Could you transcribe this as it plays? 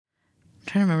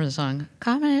trying to remember the song.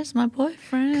 Karma is my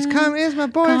boyfriend. 'Cause karma is my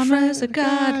boyfriend. Karma is a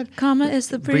god. Karma is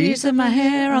the breeze in my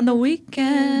hair on the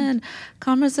weekend.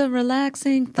 Karma's a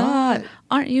relaxing thought.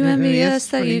 Aren't you envious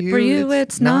that for you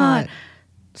it's not?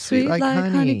 Sweet like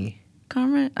honey.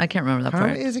 Karma. I can't remember that Karma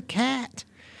part. is a cat.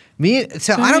 I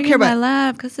don't care about my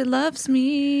lab because it loves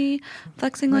me,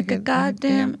 flexing like a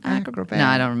goddamn acrobat. No,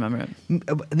 I don't remember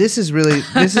it. This is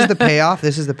the payoff.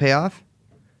 This is the payoff.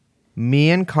 Me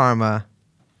and Karma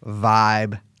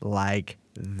vibe like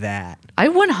that. I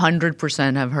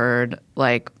 100% have heard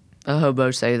like a hobo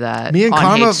say that me and on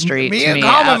Karma, Hate Street. Me and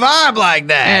Karma vibe like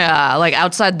that. Yeah, like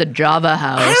outside the Java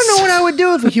house. I don't know what I would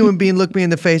do if a human being looked me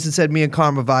in the face and said me and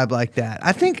Karma vibe like that.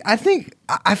 I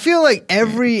feel like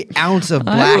every ounce of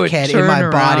blackhead in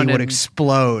my body would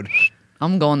explode.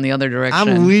 I'm going the other direction.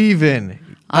 I'm leaving.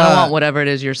 I don't want whatever it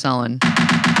is you're selling.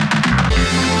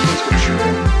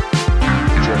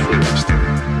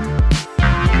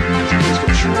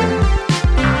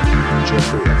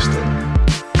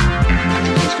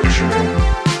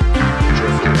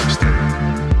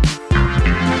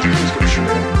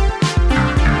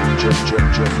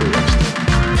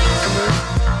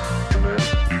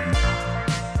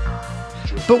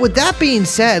 But with that being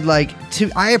said,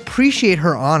 I appreciate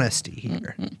her honesty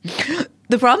here.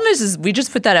 The problem is we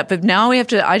just put that up, but now we have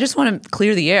to. I just want to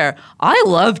clear the air. I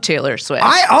love Taylor Swift.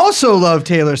 I also love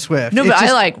Taylor Swift. No, but I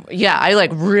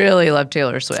really love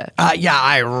Taylor Swift.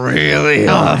 I really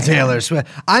love Taylor Swift.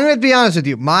 I'm going to be honest with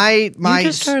you. My you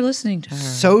just started listening to her.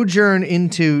 Sojourn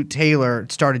into Taylor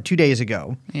started 2 days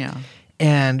ago. Yeah,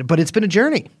 but it's been a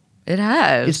journey. It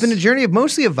has. It's been a journey of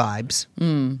mostly of vibes,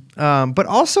 but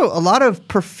also a lot of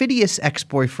perfidious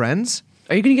ex-boyfriends.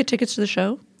 Are you going to get tickets to the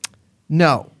show?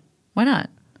 No. Why not?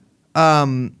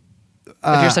 If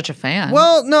you're such a fan.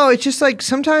 Well, no, it's just like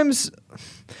sometimes,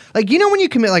 when you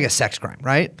commit like a sex crime,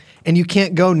 right? And you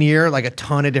can't go near like a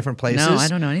ton of different places. No, I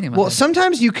don't know anything about that. Well,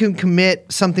 sometimes you can commit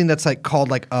something that's like called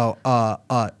like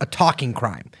a talking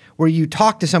crime, where you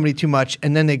talk to somebody too much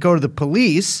and then they go to the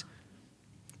police.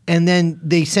 And then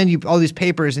they send you all these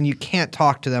papers and you can't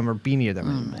talk to them or be near them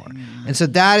anymore. And so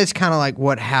that is kind of like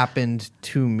what happened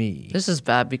to me. This is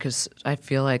bad because I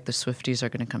feel like the Swifties are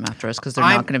going to come after us because they're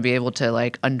not going to be able to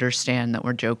like understand that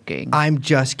we're joking. I'm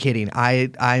just kidding.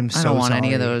 I'm so sorry. I don't want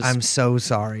any of those. I'm so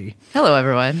sorry. Hello,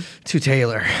 everyone. To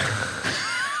Taylor.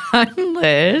 I'm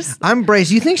Liz. I'm Brace.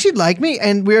 You think she'd like me?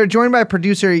 And we are joined by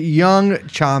producer Young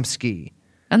Chomsky.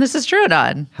 And this is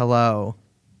Troodon. Hello.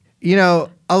 You know,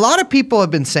 a lot of people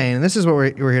have been saying, and this is what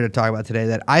we're here to talk about today,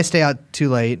 that I stay out too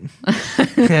late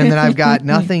and that I've got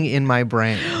nothing in my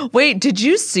brain. Wait, did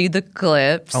you see the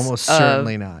clips? Almost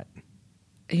certainly not.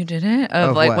 You didn't?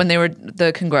 Of like what? when they were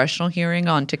the congressional hearing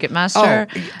on Ticketmaster,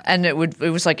 and it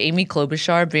was like Amy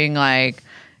Klobuchar being like,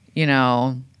 you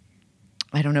know,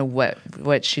 I don't know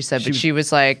what she said, but she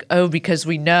was like, oh, because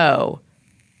we know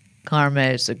karma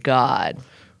is a god.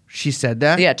 She said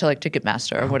that? Yeah, to like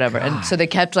Ticketmaster or whatever. God. And so they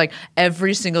kept like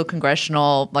every single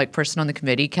congressional like person on the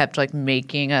committee kept like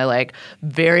making a like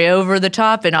very over the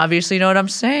top and obviously you know what I'm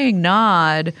saying,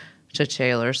 nod to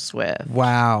Taylor Swift.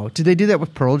 Wow. Did they do that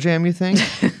with Pearl Jam, you think?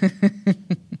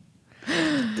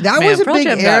 That was a Pearl big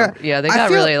Jam era. they got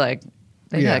really like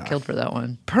they got killed for that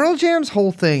one. Pearl Jam's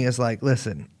whole thing is like,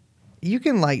 listen, you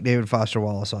can like David Foster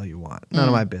Wallace all you want. None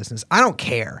of my business. I don't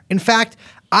care. In fact,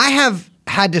 I have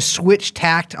had to switch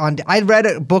tact on. I read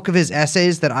a book of his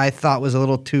essays that I thought was a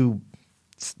little too.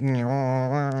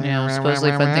 Yeah,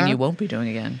 supposedly fun thing you won't be doing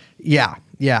again. Yeah,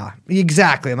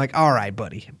 exactly. I'm like, all right,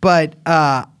 buddy. But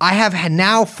I have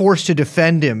now forced to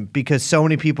defend him because so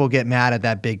many people get mad at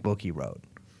that big book he wrote.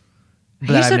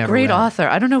 He's a great author.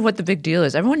 I don't know what the big deal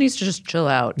is. Everyone needs to just chill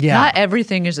out. Yeah. Not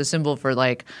everything is a symbol for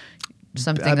like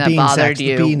something that bothered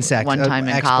you one time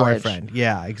in college. Ex-boyfriend.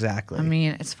 Yeah, exactly. I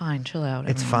mean, it's fine. Chill out.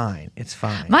 It's fine. It's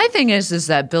fine. My thing is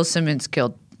that Bill Simmons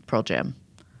killed Pearl Jam.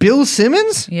 Bill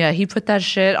Simmons? Yeah, he put that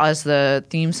shit as the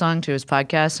theme song to his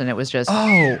podcast, and it was just.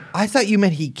 Oh, I thought you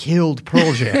meant he killed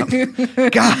Pearl Jam. God,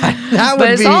 that would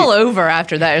But it's be all over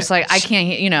after that. It's like I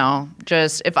can't,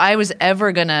 just if I was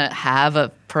ever gonna have a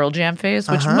Pearl Jam phase,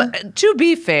 which to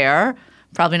be fair.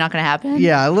 Probably not going to happen.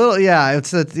 Yeah, a little. Yeah, I don't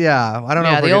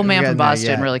know. Yeah, the old man from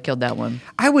Boston really killed that one.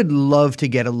 I would love to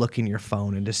get a look in your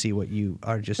phone and to see what you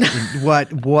are just what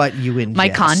you ingest. My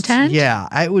content. Yeah,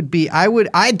 I would be. I would.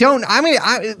 I don't. I mean,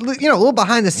 a little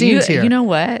behind the scenes here. You know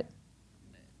what?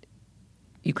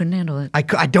 You couldn't handle it.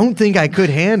 I don't think I could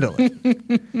handle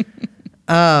it.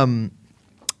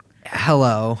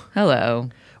 Hello.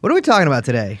 What are we talking about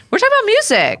today? We're talking about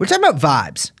music. We're talking about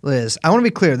vibes, Liz. I want to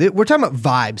be clear. We're talking about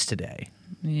vibes today.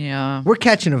 Yeah. We're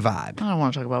catching a vibe. I don't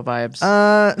want to talk about vibes.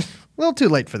 little too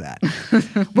late for that.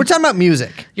 We're talking about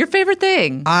music. Your favorite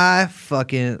thing. I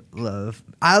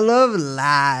love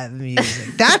live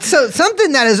music. That's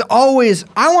something that is always,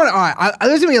 there's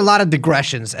going to be a lot of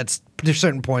digressions at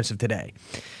certain points of today.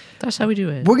 That's how we do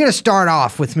it. We're going to start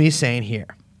off with me saying here,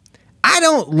 I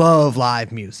don't love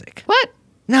live music. What?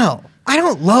 No, I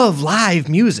don't love live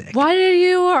music. Why do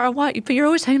you, or why? But you're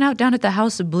always hanging out down at the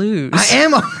House of Blues. I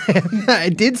am. I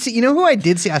did see, you know who I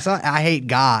did see? I saw I Hate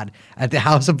God at the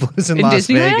House of Blues in Las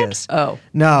Disneyland? Vegas. Oh.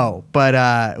 No,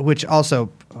 but, which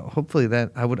also, hopefully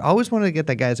that, I would always want to get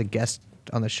that guy as a guest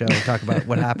on the show and talk about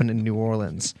what happened in New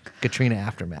Orleans, Katrina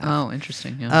aftermath. Oh,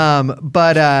 interesting. Yeah.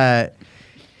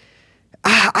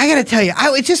 I got to tell you,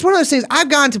 it's just one of those things. I've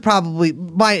gone to probably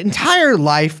my entire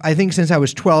life, I think since I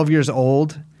was 12 years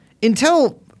old,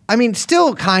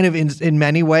 still kind of in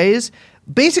many ways.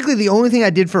 Basically, the only thing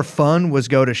I did for fun was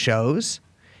go to shows.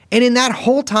 And in that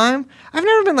whole time, I've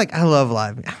never been like, I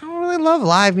don't really love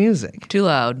live music. Too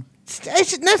loud.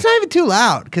 That's not even too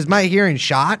loud because my hearing's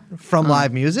shot from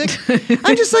live music.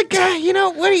 I'm just like,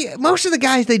 most of the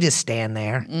guys, they just stand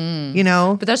there,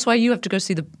 But that's why you have to go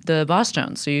see the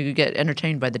Bosstones, so you get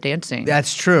entertained by the dancing.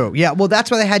 That's true. Yeah, well, that's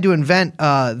why they had to invent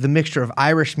the mixture of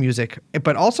Irish music,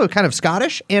 but also kind of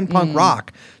Scottish and punk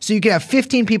rock. So you could have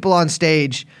 15 people on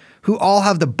stage who all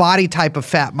have the body type of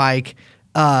Fat Mike,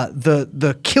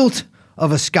 the kilt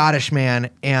of a Scottish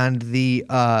man, and the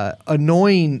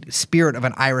annoying spirit of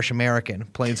an Irish American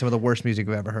playing some of the worst music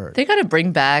I've ever heard. They got to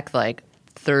bring back like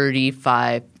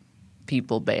 35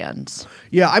 people bands.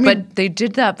 Yeah, but they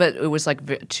did that, but it was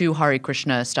like too Hare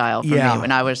Krishna style for me.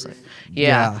 And I was like,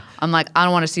 I'm like, I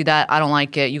don't want to see that. I don't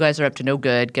like it. You guys are up to no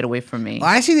good. Get away from me.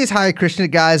 I see these Hare Krishna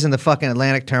guys in the fucking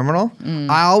Atlantic Terminal.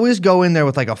 I always go in there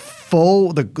with like a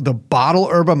full, the bottle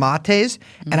yerba mates,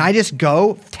 and I just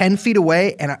go 10 feet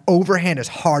away and I overhand as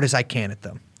hard as I can at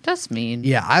them. That's mean.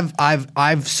 Yeah,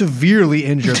 I've severely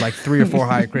injured like 3 or 4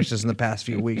 Hare Krishnas in the past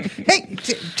few weeks. Hey,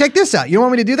 check this out. You don't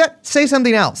want me to do that? Say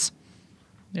something else.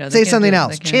 Yeah, say something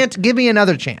else. Chant. Give me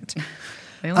another chant.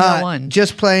 They only got one.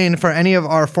 Just playing for any of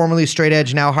our formerly straight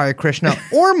edge, now Hare Krishna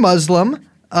or Muslim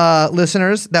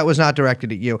listeners. That was not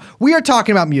directed at you. We are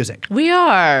talking about music. We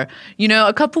are.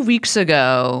 A couple weeks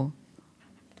ago,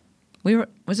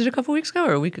 was it a couple weeks ago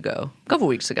or a week ago? A couple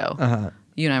weeks ago.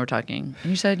 You and I were talking, and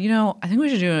you said, I think we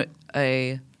should do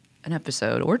an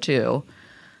episode or two,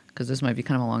 because this might be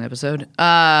kind of a long episode,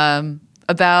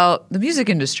 about the music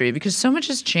industry, because so much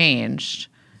has changed.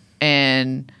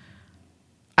 And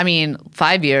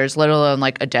 5 years, let alone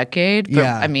like a decade.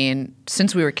 But,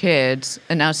 since we were kids,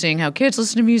 and now seeing how kids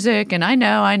listen to music, and I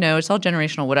know, it's all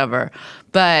generational, whatever.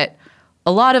 But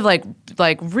a lot of like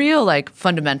real like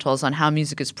fundamentals on how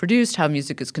music is produced, how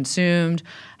music is consumed,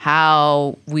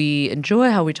 how we enjoy,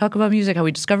 how we talk about music, how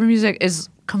we discover music is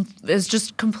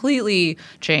just completely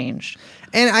changed.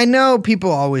 And I know people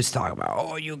always talk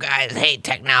about, you guys hate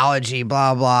technology,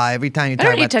 blah, blah. Every time you talk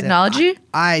about I don't hate technology.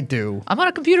 I do. I'm on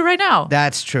a computer right now.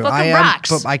 That's true. Fucking rocks.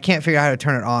 But I can't figure out how to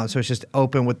turn it on, so it's just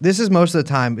open with, this is most of the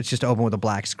time, it's just open with a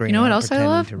black screen. You know what else I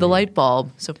love? The light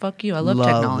bulb. So fuck you. I love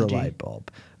technology. The light bulb.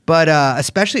 But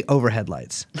especially overhead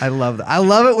lights. I love that. I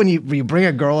love it when you bring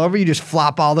a girl over, you just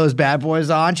flop all those bad boys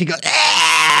on. She goes,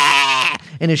 ah!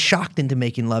 And is shocked into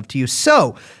making love to you.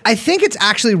 So I think it's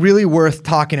actually really worth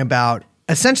talking about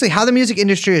essentially how the music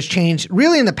industry has changed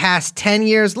really in the past 10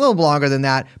 years, a little longer than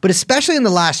that, but especially in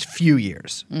the last few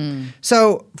years.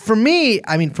 So for me,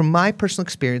 from my personal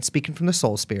experience, speaking from the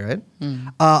soul spirit,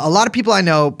 a lot of people I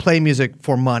know play music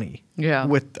for money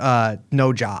with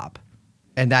no job.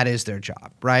 And that is their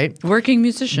job, right? Working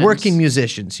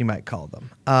musicians, you might call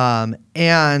them.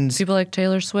 And people like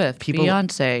Taylor Swift,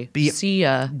 Beyonce,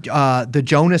 Sia, the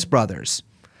Jonas Brothers.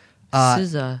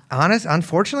 SZA.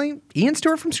 Unfortunately, Ian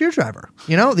Stewart from Screwdriver.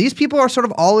 These people are sort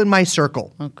of all in my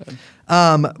circle. Okay.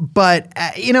 But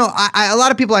a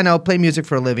lot of people I know play music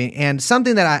for a living, and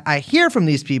something that I hear from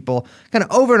these people kind of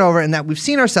over and over, and that we've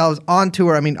seen ourselves on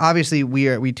tour. Obviously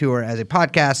we tour as a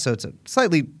podcast, so it's a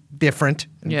slightly different,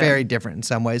 very different in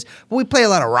some ways. But we play a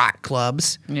lot of rock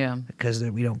clubs, because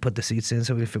we don't put the seats in,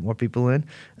 so we fit more people in.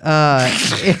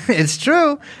 It's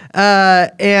true,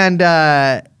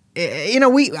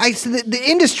 the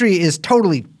industry is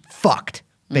totally fucked,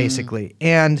 basically.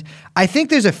 And I think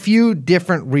there's a few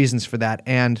different reasons for that,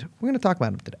 and we're going to talk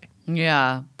about them today.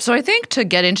 Yeah. So I think to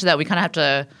get into that, we kind of have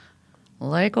to,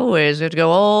 like always, we have to go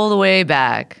all the way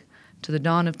back to the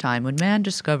dawn of time when man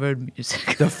discovered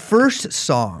music. The first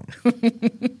song,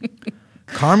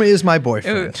 Karma Is My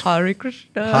Boyfriend. Hare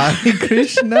Krishna. Hare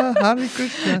Krishna, Hare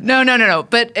Krishna. No.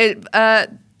 But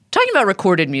talking about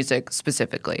recorded music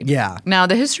specifically. Yeah. Now,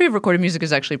 the history of recorded music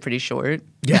is actually pretty short.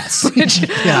 Yes.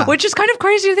 Which is kind of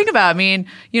crazy to think about. I mean,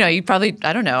 you probably,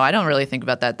 I don't know. I don't really think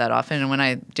about that often. And when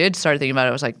I did start thinking about it,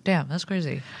 I was like, damn, that's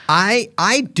crazy.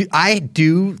 I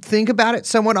do think about it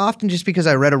somewhat often just because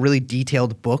I read a really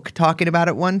detailed book talking about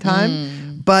it one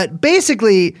time. But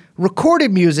basically,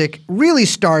 recorded music really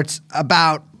starts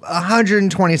about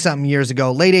 120 something years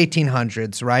ago, late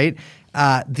 1800s, right?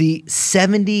 The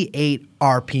 78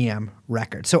 RPM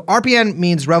record. So RPM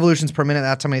means revolutions per minute.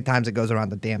 That's how many times it goes around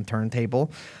the damn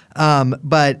turntable.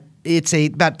 But it's a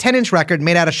about 10-inch record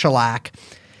made out of shellac.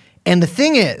 And the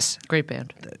thing is, great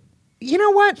band. You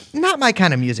know what? Not my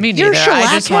kind of music. Me neither. You're a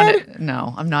shellac head?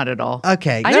 No, I'm not at all.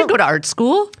 Okay. I didn't go to art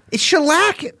school. It's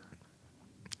shellac.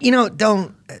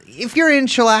 Don't. If you're in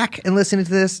shellac and listening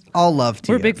to this, all love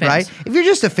to you. We're big fans. Right? If you're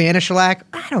just a fan of shellac,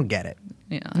 I don't get it.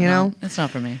 Yeah, it's not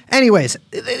for me. Anyways,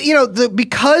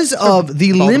 because of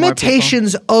the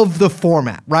limitations of the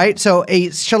format, right? So a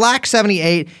shellac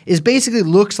 78 is basically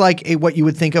looks like what you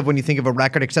would think of when you think of a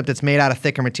record, except it's made out of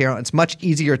thicker material. It's much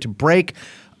easier to break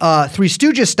Three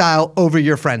Stooges style over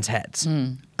your friends' heads.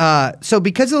 So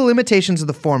because of the limitations of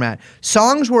the format,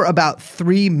 songs were about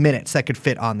 3 minutes that could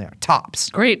fit on there, tops.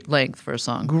 Great length for a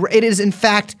song. It is, in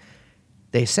fact,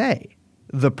 they say,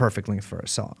 the perfect length for a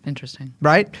song. Interesting.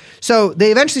 Right? So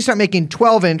they eventually start making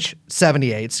 12-inch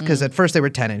 78s because at first they were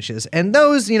 10 inches. And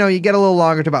those, you get a little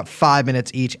longer to about 5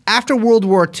 minutes each. After World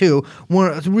War II,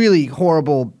 one really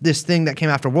horrible, this thing that came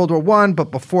after World War I,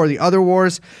 but before the other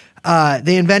wars,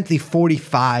 they invent the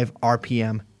 45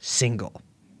 RPM single.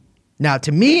 Now,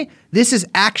 to me, this is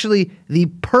actually the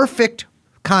perfect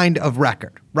kind of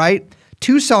record, right?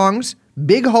 2 songs,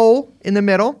 big hole in the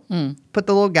middle. Put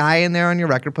the little guy in there on your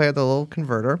record player, the little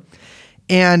converter.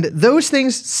 And those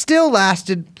things still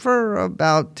lasted for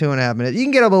about 2.5 minutes. You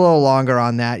can get them a little longer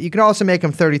on that. You can also make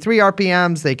them 33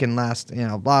 RPMs. They can last,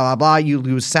 blah, blah, blah. You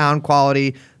lose sound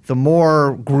quality. The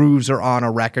more grooves are on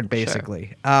a record,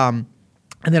 basically. Sure.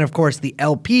 And then, of course, the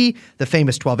LP, the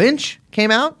famous 12-inch, came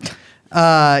out.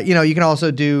 You can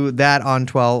also do that on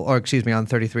 33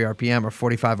 RPM or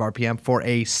 45 RPM for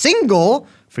a single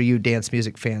for you dance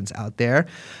music fans out there.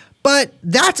 But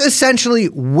that's essentially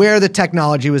where the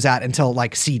technology was at until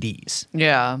like CDs.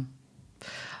 Yeah.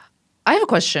 I have a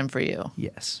question for you.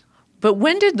 Yes. But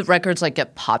when did the records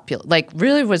get popular?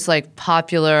 Really was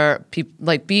popular,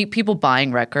 people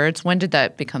buying records. When did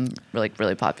that become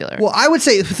really popular? Well, I would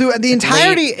say through the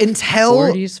entirety until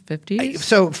 40s, 50s.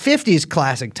 So 50s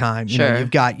classic time. Sure.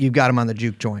 You've got them on the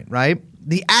juke joint, right?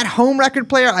 The at-home record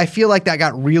player, I feel like that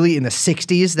got really in the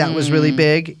 60s. That was really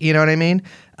big. You know what I mean?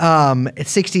 60s,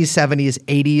 70s,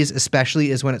 80s especially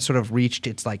is when it sort of reached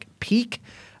its peak.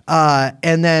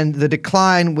 And then the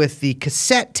decline with the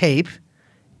cassette tape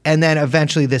and then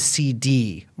eventually the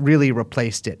CD really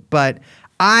replaced it. But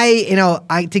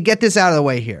to get this out of the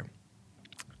way here,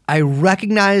 I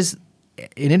recognize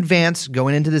in advance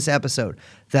going into this episode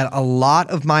that a lot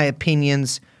of my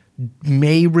opinions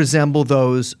may resemble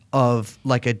those of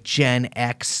a Gen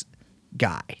X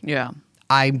guy. Yeah.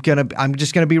 I'm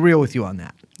just gonna be real with you on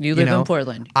that. You live in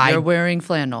Portland. You're wearing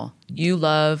flannel. You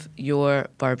love your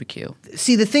barbecue.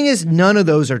 See, the thing is, none of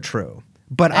those are true.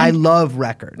 But I love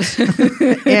records,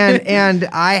 and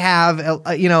I have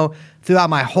throughout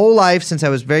my whole life since I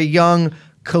was very young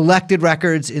collected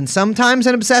records in sometimes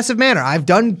an obsessive manner. I've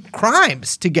done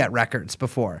crimes to get records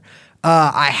before.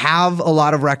 I have a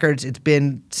lot of records. It's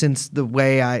been since the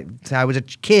way I was a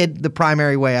kid, the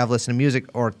primary way I've listened to music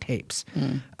or tapes.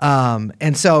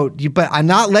 And so, but I'm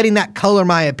not letting that color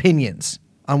my opinions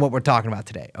on what we're talking about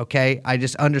today. Okay, I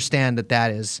just understand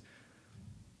that is,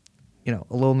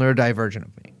 a little neurodivergent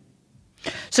of me.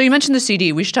 So you mentioned the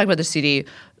CD. We should talk about the CD.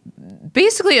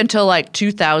 Basically, until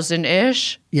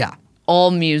 2000-ish. Yeah.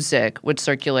 All music would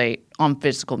circulate on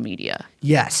physical media.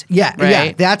 Yes. Yeah.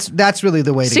 Right? Yeah. That's really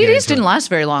the way to get CDs didn't last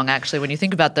very long, actually, when you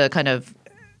think about the kind of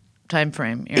time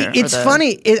frame. It's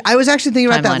funny. I was actually thinking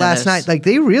about that last night.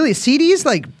 They really, CDs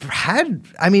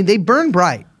they burn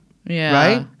bright. Yeah.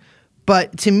 Right?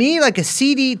 But to me, a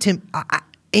CD,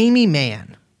 Amy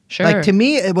Mann. Sure. To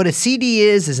me, what a CD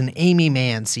is an Amy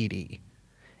Mann CD.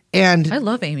 And I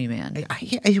love Amy Mann.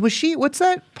 Was she? What's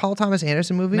that Paul Thomas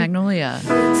Anderson movie? Magnolia.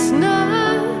 It's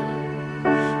not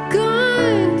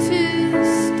going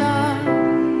to stop.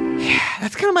 Yeah,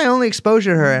 that's kind of my only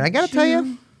exposure to her, and I gotta tell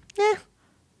you,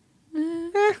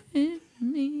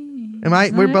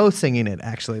 We're both singing it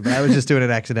actually, but I was just doing it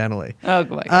accidentally. Oh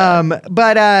my God.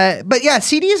 But yeah,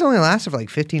 CDs only lasted for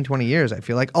 15, 20 years. I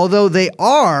feel like, although they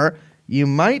are. You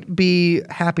might be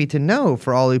happy to know,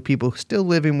 for all you people still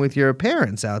living with your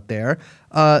parents out there,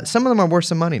 some of them are worth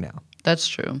some money now. That's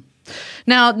true.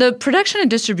 Now, the production and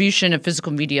distribution of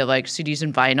physical media like CDs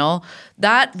and vinyl,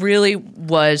 that really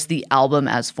was the album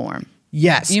as form.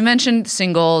 Yes. You mentioned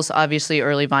singles, obviously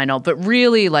early vinyl, but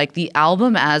really like the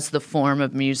album as the form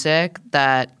of music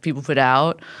that people put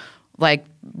out, like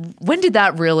when did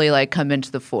that really like come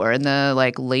into the fore? In the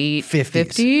like late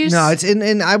 50s? No, it's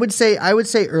in I would say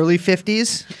early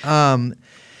 50s.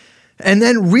 And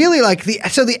then really like the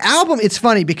album, it's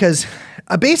funny because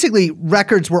basically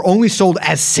records were only sold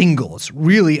as singles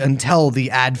really until the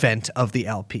advent of the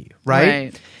LP,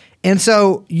 right? And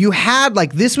so you had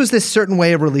like this was this certain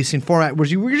way of releasing format where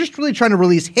you were just really trying to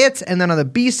release hits, and then on the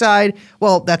B-side,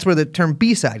 well, that's where the term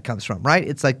B-side comes from, right?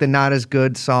 It's like the not as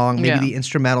good song, maybe the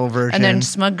instrumental version. And then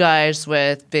smug guys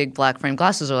with big black frame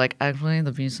glasses are like, actually,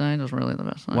 the B-side is really the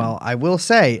best side. Well, I will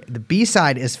say the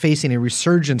B-side is facing a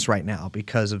resurgence right now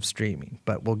because of streaming,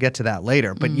 but we'll get to that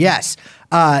later. But yes,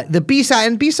 the B-side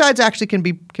and B-sides actually can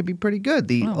be pretty good.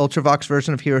 The Ultravox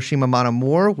version of Hiroshima Mon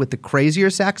Amour with the crazier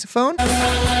saxophone.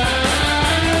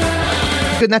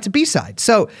 Good, and that's a B-side.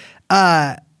 So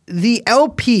the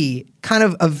LP kind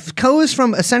of goes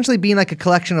from essentially being like a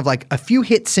collection of like a few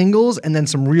hit singles and then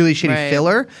some really shitty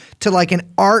filler to like an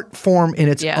art form in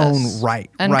its own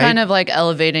right. And kind of like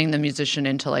elevating the musician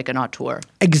into like an auteur.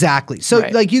 Exactly. So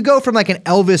like you go from like an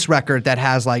Elvis record that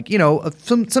has like, you know,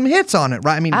 some hits on it,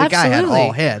 right? I mean, the guy had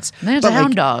all hits. There's a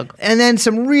hound dog. And then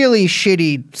some really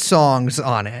shitty songs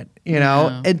on it. You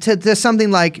know, and to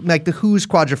something like the Who's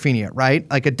Quadrophenia, right?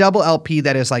 Like a double LP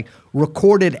that is like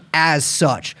recorded as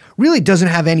such, really doesn't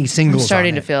have any singles. I'm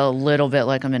starting on to it. feel a little bit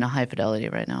like I'm in a High Fidelity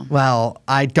right now. Well,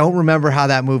 I don't remember how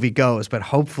that movie goes, but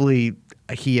hopefully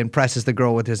he impresses the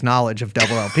girl with his knowledge of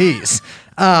double LPs.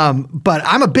 But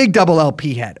I'm a big double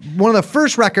LP head. One of the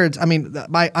first records, I mean,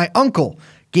 my uncle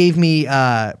gave me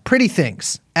Pretty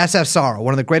Things, SF Sorrow,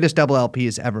 one of the greatest double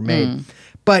LPs ever made.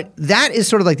 But that is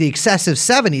sort of like the excessive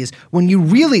 70s when you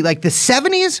really like the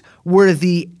 70s were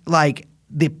the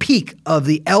peak of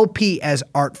the LP as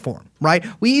art form, right?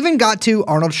 We even got to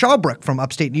Arnold Schawbrook from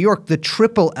upstate New York, the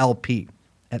triple LP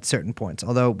at certain points,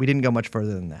 although we didn't go much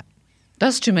further than that.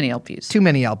 That's too many LPs. Too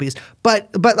many LPs.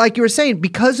 But like you were saying,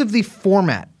 because of the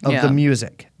format of the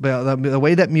music, the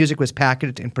way that music was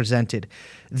packaged and presented,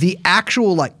 the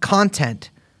actual like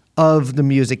content of the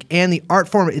music and the art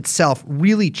form itself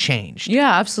really changed.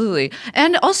 Yeah, absolutely.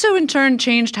 And also in turn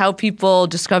changed how people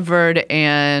discovered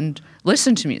and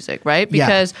listened to music, right?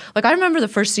 Because like I remember the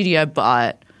first CD I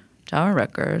bought, Tower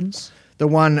Records. The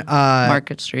one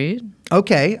Market Street.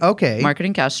 Okay. Market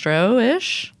and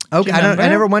Castro-ish. Okay, I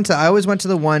never went to. I always went to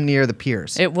the one near the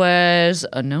piers. It was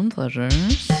Unknown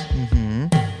Pleasures.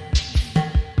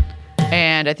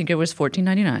 And I think it was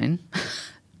 $14.99,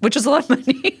 which is a lot of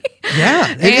money.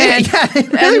 Yeah, and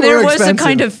really there was expensive. a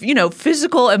kind of, you know,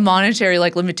 physical and monetary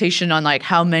like limitation on like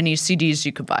how many CDs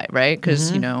you could buy, right? Because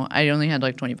you know I only had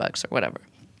like $20 or whatever.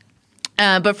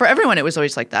 But for everyone, it was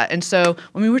always like that. And so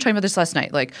when we were talking about this last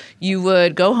night, like you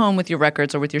would go home with your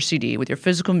records or with your CD, with your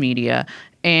physical media,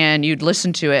 and you'd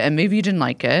listen to it, and maybe you didn't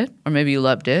like it, or maybe you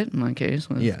loved it, in my case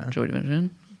with Joy Division.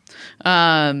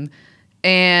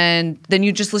 And then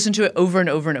you just listen to it over and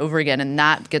over and over again, and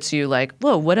that gets you like,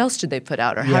 whoa, what else did they put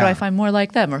out? Or how do I find more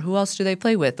like them? Or who else do they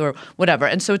play with? Or whatever.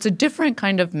 And so it's a different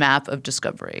kind of map of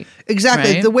discovery.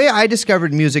 Exactly. Right? The way I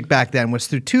discovered music back then was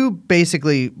through two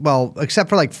basically, well, except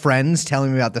for like friends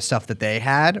telling me about the stuff that they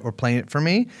had or playing it for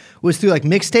me, was through like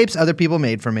mixtapes other people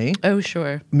made for me. Oh,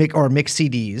 sure. Or mix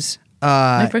CDs.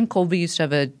 My friend Colby used to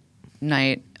have a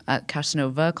night at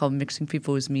Casanova called Mixing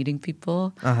People is Meeting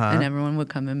People, and everyone would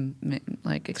come and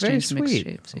like exchange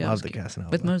mixtapes. Yeah, love the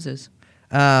Casanova. With Moses.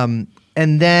 And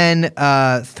then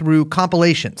through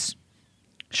compilations.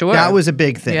 Sure. That was a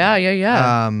big thing.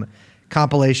 Yeah.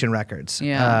 Compilation records.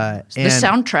 Yeah. The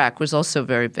soundtrack was also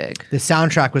very big. The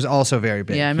soundtrack was also very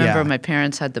big. Yeah, I remember my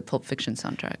parents had the Pulp Fiction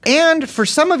soundtrack. And for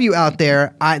some of you out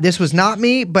there, this was not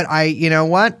me, but you know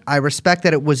what? I respect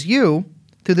that it was you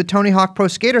through the Tony Hawk Pro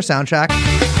Skater soundtrack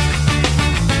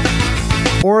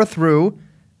or through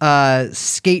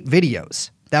skate videos.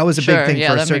 That was a big thing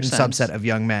for a certain subset of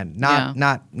young men.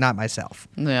 Not myself.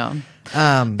 Yeah.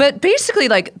 But basically,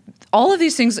 like, all of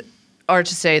these things are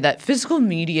to say that physical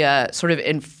media sort of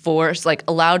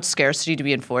allowed scarcity to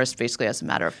be enforced basically as a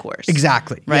matter of course.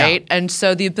 Exactly. Right? Yeah. And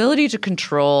so the ability to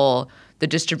control the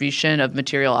distribution of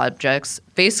material objects,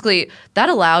 basically that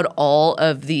allowed all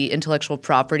of the intellectual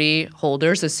property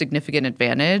holders a significant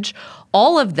advantage.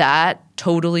 All of that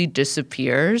totally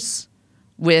disappears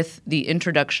with the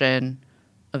introduction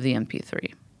of the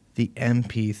MP3. The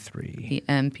MP3. The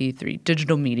MP3,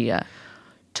 digital media.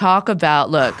 Talk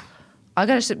about, look, I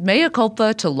gotta say, mea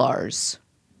culpa to Lars.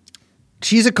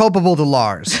 she's a culpable to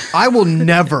Lars. I will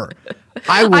never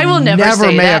say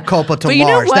mea that. culpa to but you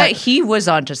know Lars. what? He was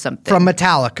onto something. From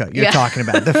Metallica, you're talking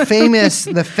about. The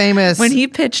famous when he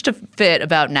pitched a fit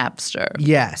about Napster.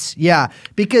 Yes, yeah.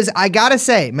 Because I gotta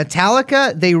say,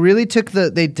 Metallica, they really took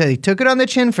they took it on the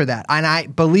chin for that.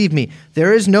 And believe me,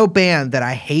 there is no band that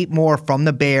I hate more from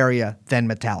the Bay Area than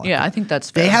Metallica. Yeah, I think that's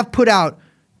fair. They have put out,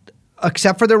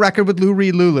 except for the record with Lou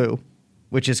Reed Lulu,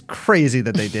 which is crazy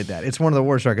that they did that. It's one of the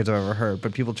worst records I've ever heard,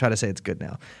 but people try to say it's good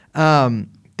now.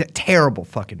 Terrible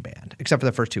fucking band, except for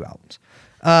the first 2 albums.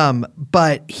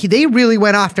 But they really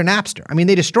went after Napster. I mean,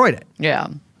 they destroyed it. Yeah.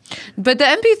 But the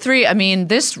MP3, I mean,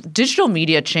 this digital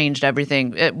media changed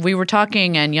everything. We were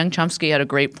talking, and Young Chomsky had a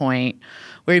great point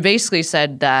where he basically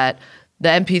said that the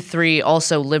MP3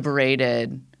 also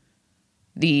liberated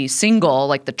the single,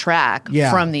 like the track,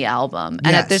 from the album.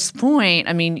 And at this point,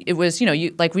 I mean, it was,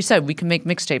 like we said, we can make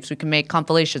mixtapes, we can make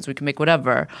compilations, we can make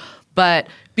whatever. But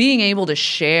being able to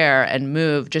share and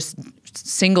move just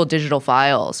single digital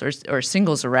files or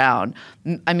singles around,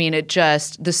 I mean,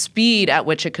 the speed at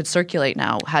which it could circulate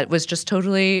now was just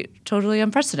totally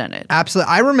unprecedented.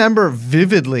 Absolutely. I remember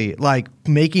vividly, like,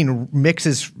 making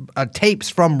mixes, tapes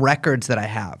from records that I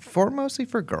have, mostly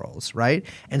for girls, right?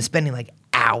 And spending, like,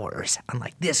 hours on,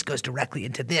 like, this goes directly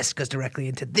into this, goes directly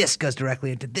into this, goes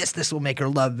directly into this. This will make her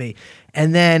love me.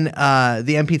 And then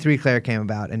the MP3 player came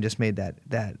about and just made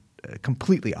that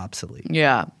completely obsolete.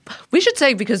 Yeah. We should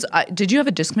say, because did you have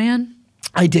a Discman?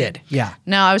 I did, yeah.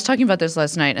 Now, I was talking about this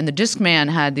last night, and the Discman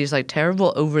had these, like,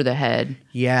 terrible over-the-head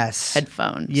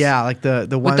headphones. Yeah, like the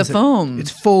ones with the foam. It's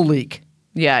full leak.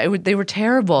 Yeah, they were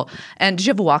terrible. And did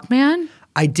you have a Walkman?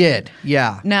 I did,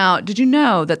 yeah. Now, did you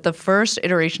know that the first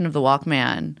iteration of the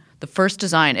Walkman, the first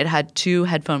design, it had 2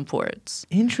 headphone ports?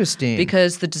 Interesting.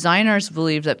 Because the designers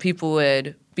believed that people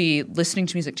would be listening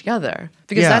to music together,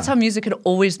 because that's how music had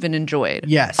always been enjoyed.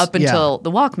 Yes, up until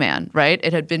the Walkman, right?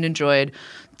 It had been enjoyed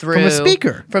through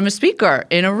from a speaker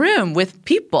in a room with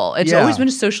people. It's always been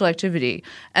a social activity.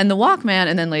 And the Walkman,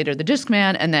 and then later the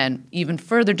Discman, and then even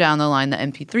further down the line the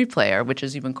MP3 player, which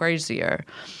is even crazier.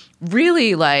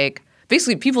 Really, like,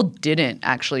 basically people didn't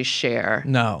actually share.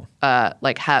 No.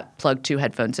 Plug 2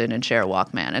 headphones in and share a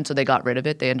Walkman. And so they got rid of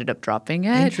it. They ended up dropping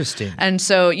it. Interesting. And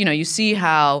so, you see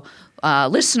how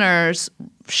listeners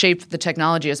shape the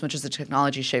technology as much as the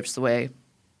technology shapes the way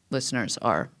listeners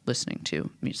are listening to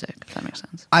music, if that makes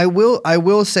sense. I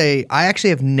will say, I actually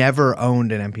have never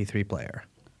owned an MP3 player.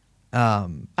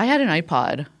 I had an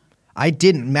iPod. I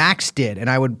didn't. Max did, and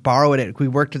I would borrow it. We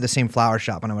worked at the same flower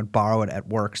shop, and I would borrow it at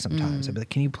work sometimes. I'd be like,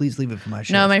 "Can you please leave it for my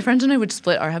shift?" No, my friends and I would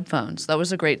split our headphones. That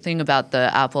was a great thing about the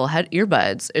Apple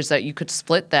earbuds, is that you could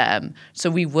split them, so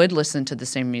we would listen to the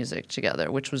same music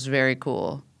together, which was very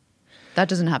cool. That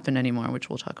doesn't happen anymore, which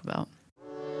we'll talk about.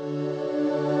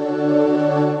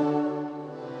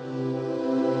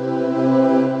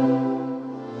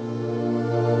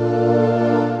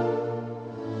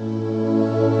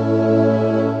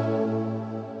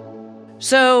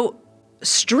 So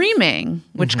streaming,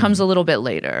 which comes a little bit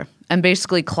later, and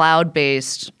basically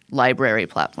cloud-based library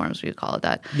platforms, we would call it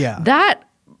that. Yeah.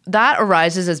 That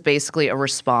arises as basically a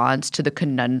response to the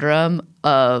conundrum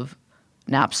of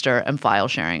Napster and file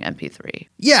sharing MP3.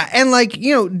 Yeah, and like,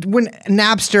 when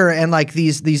Napster and like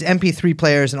these MP3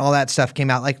 players and all that stuff came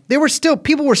out, like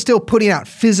people were still putting out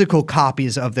physical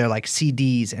copies of their like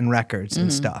CDs and records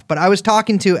and stuff. But I was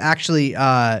talking to actually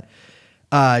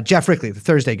Jeff Rickley, the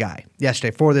Thursday guy,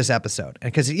 yesterday for this episode.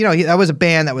 And because, that was a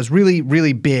band that was really,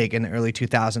 really big in the early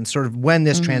 2000s, sort of when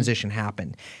this transition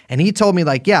happened. And he told me,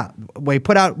 like, we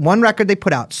put out one record they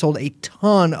put out, sold a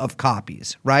ton of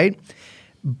copies, right?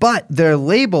 But their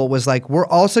label was like, we're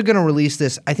also going to release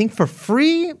this, I think for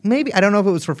free, maybe. I don't know if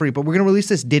it was for free, but we're going to release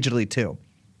this digitally too.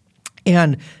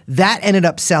 And that ended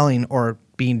up selling or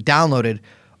being downloaded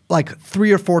like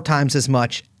 3 or 4 times as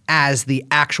much as the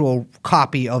actual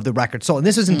copy of the record sold. And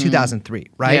this was in 2003,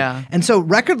 right? Yeah. And so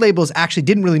record labels actually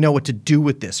didn't really know what to do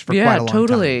with this for quite a long time. Yeah,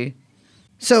 totally.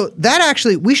 So that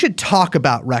actually, we should talk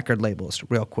about record labels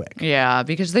real quick. Yeah,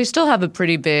 because they still have a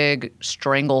pretty big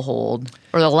stranglehold,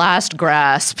 or the last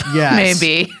grasp,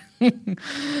 maybe.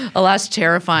 A last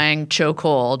terrifying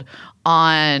chokehold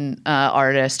on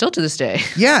artists, still to this day.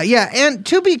 Yeah. And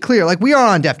to be clear, like, we are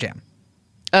on Def Jam.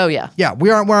 Oh yeah, yeah.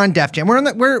 We're on Def Jam.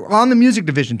 We're on the music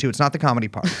division too. It's not the comedy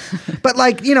part. But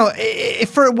like, if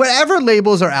for whatever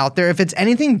labels are out there, if it's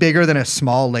anything bigger than a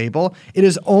small label, it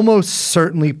is almost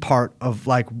certainly part of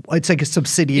like, it's like a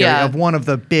subsidiary of one of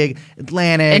the big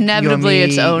Atlantic. Inevitably, UME,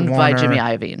 it's owned Warner. by Jimmy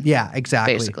Iovine. Yeah,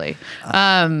 exactly. Basically,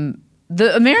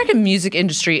 the American music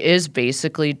industry is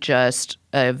basically just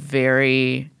a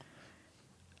very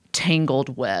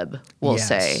tangled web, we'll Yes.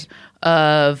 say,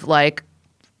 of like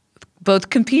both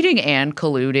competing and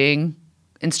colluding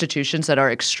institutions that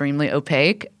are extremely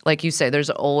opaque. Like you say, there's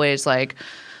always like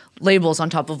labels on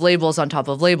top of labels on top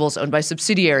of labels owned by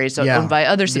subsidiaries, Yeah. owned by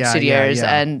other Yeah, yeah, subsidiaries.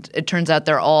 yeah. And it turns out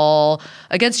they're all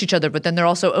against each other, but then they're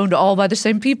also owned all by the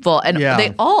same people. And Yeah.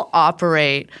 they all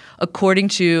operate according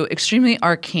to extremely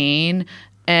arcane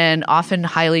and often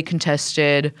highly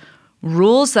contested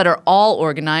rules that are all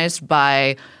organized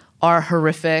by our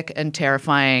horrific and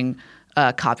terrifying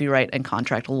copyright and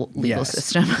contract legal Yes.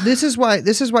 system. This is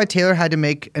why Taylor had to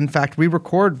make, in fact,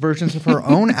 re-record versions of her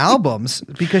own albums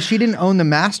because she didn't own the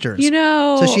masters. You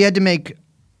know- so she had to make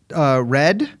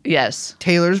Red, Yes.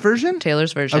 Taylor's version.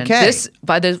 Taylor's version. Okay. This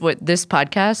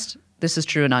podcast, this is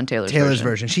true and on Taylor's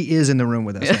Version. She is in the room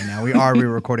with us right now. We are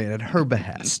re-recording it at her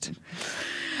behest.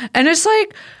 And it's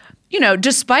like, you know,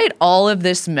 despite all of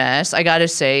this mess, I gotta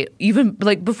say, even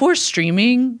like before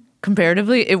streaming,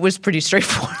 comparatively, it was pretty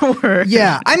straightforward.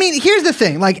 Yeah. I mean, here's the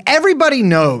thing. Like, everybody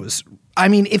knows. I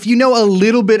mean, if you know a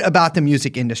little bit about the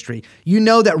music industry, you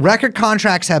know that record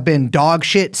contracts have been dog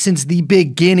shit since the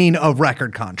beginning of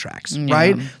record contracts,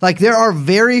 right? Like, there are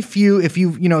very few, if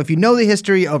you know the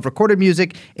history of recorded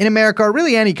music in America or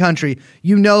really any country,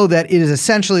 you know that it is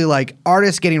essentially like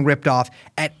artists getting ripped off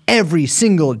at every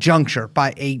single juncture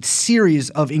by a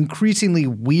series of increasingly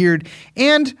weird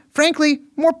and, frankly,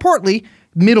 more portly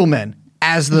middlemen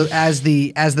as the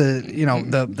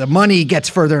money gets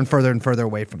further and further and further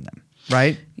away from them,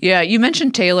 right? Yeah, you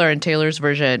mentioned Taylor and Taylor's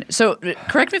version. So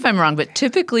correct me if I'm wrong, but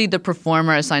typically the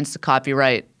performer assigns the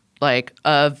copyright like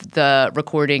of the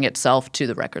recording itself to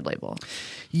the record label.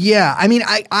 Yeah, I mean,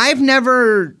 I've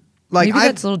never like Maybe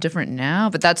that's a little different now,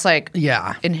 but that's like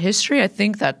Yeah. in history. I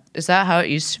think is that how it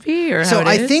used to be, or So how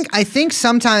it is? I think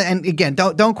sometimes, and again,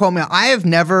 don't quote me. I have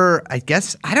never. I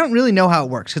guess I don't really know how it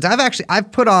works because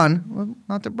I've put on, well,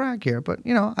 not to brag here, but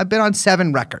I've been on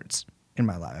 7 records in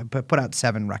my life. I put out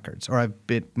 7 records, or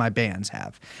my bands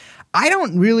have. I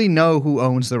don't really know who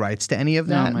owns the rights to any of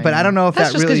that, my but I God. don't know if That's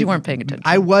that just 'cause really. you weren't paying attention.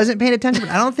 I wasn't paying attention,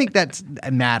 but I don't think that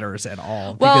matters at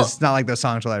all Well- because it's not like those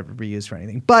songs will ever be used for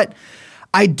anything. But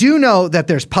I do know that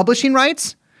there's publishing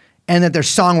rights and that there's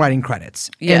songwriting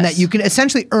credits, and that Yes. you can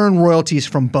essentially earn royalties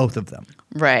from both of them.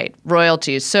 Right,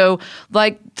 royalties. So,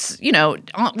 like,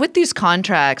 with these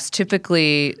contracts,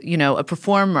 typically, a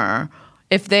performer,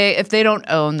 if they don't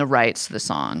own the rights to the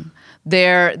song,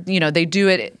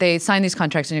 they sign these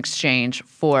contracts in exchange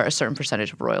for a certain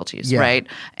percentage of royalties, Yeah. right?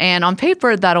 And on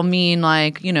paper, that'll mean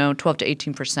like 12 to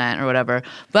 18% or whatever.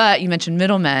 But you mentioned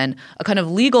middlemen. A kind of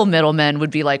legal middleman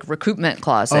would be like recoupment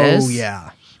clauses. Oh yeah.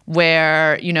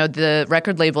 Where, the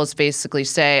record labels basically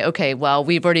say, okay, well,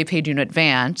 we've already paid you in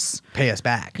advance. Pay us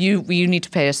back. You need to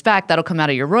pay us back. That'll come out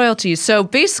of your royalties. So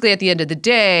basically, at the end of the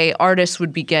day, artists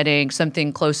would be getting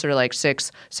something closer to like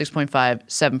 6.5,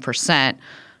 7%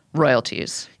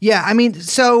 royalties. Yeah, I mean,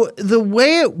 so the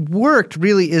way it worked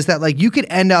really is that like you could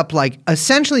end up like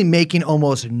essentially making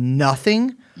almost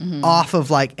nothing off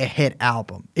of like a hit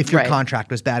album if your Right.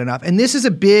 contract was bad enough. And this is a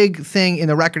big thing in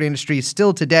the record industry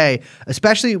still today,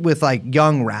 especially with like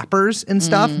young rappers and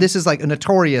stuff. This is like a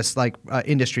notorious like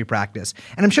industry practice.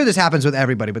 And I'm sure this happens with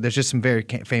everybody, but there's just some very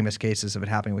famous cases of it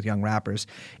happening with young rappers.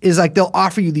 Is like they'll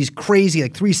offer you these crazy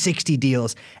like 360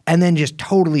 deals and then just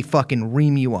totally fucking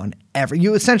ream you on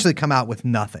you essentially come out with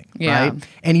nothing, Yeah. right?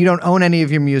 And you don't own any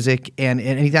of your music, and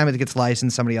anytime it gets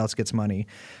licensed, somebody else gets money.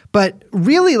 But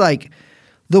really, like,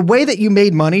 the way that you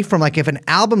made money from, like, if an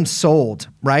album sold,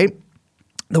 right?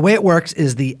 The way it works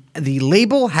is the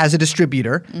label has a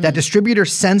distributor. That distributor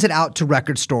sends it out to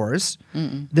record stores.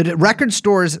 The record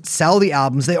stores sell the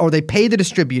albums. They pay the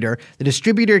distributor. The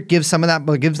distributor gives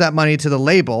that money to the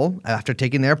label after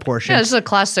taking their portion. Yeah, this is a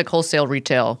classic wholesale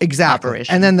retail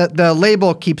operation. And then the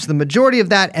label keeps the majority of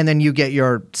that, and then you get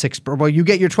your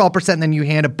 12%, and then you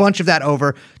hand a bunch of that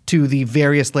over to the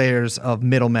various layers of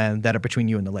middlemen that are between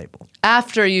you and the label.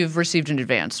 After you've received an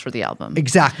advance for the album.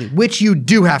 Exactly, which you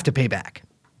do have to pay back.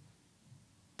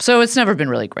 So it's never been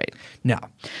really great. No.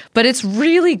 But it's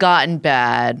really gotten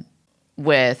bad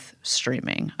with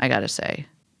streaming, I gotta say.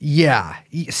 Yeah.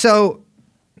 So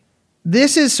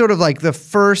this is sort of like the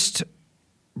first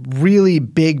really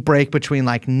big break between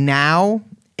like now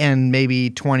and maybe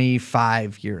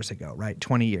 25 years ago, right?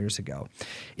 20 years ago.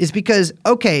 Is because,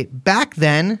 okay, back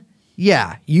then,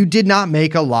 yeah, you did not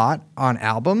make a lot on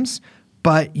albums,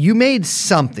 but you made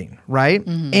something, right?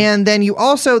 And then you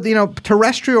also,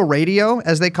 terrestrial radio,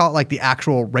 as they call it, like the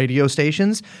actual radio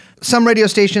stations. Some radio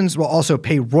stations will also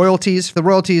pay royalties. The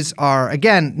royalties are,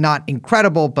 again, not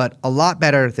incredible, but a lot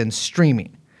better than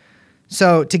streaming.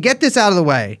 So to get this out of the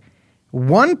way,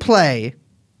 one play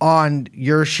on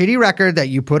your shitty record that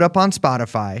you put up on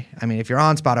Spotify, I mean, if you're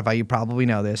on Spotify, you probably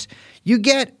know this, you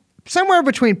get somewhere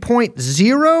between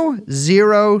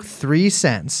 0.003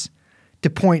 cents to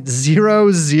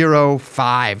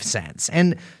 0.005 cents.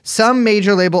 And some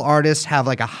major label artists have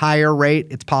like a higher rate.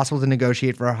 It's possible to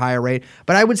negotiate for a higher rate.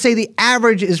 But I would say the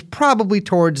average is probably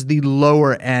towards the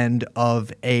lower end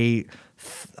of I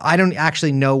don't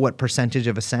actually know what percentage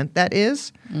of a cent that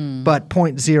is, but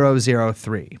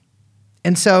 0.003.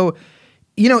 And so,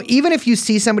 even if you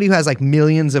see somebody who has like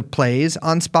millions of plays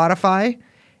on Spotify,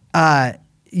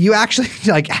 you actually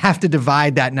like have to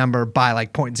divide that number by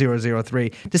like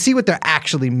 0.003 to see what they're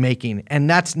actually making. And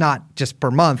that's not just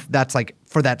per month. That's like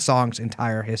for that song's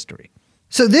entire history.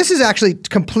 So this has actually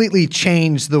completely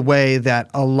changed the way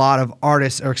that a lot of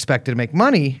artists are expected to make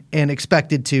money and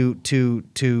expected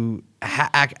to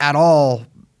at all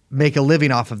make a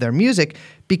living off of their music,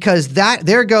 because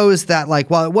there goes that, like,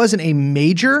 while it wasn't a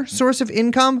major source of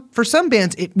income, for some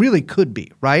bands it really could be,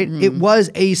 right? It was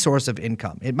a source of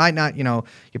income. It might not, you're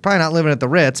probably not living at the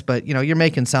Ritz, but you're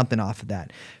making something off of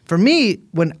that. For me,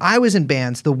 when I was in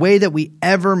bands, the way that we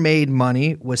ever made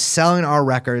money was selling our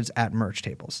records at merch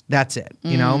tables. That's it.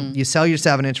 You sell your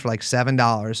 7-inch for like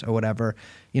 $7 or whatever.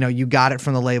 You got it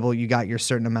from the label. You got your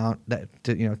certain amount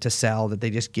to sell that they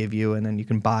just give you, and then you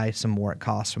can buy some more at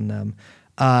cost from them.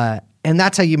 And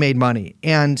that's how you made money.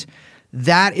 And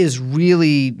that is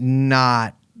really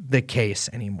not the case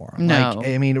anymore. No. Like,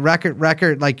 I mean,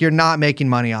 record, like, you're not making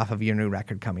money off of your new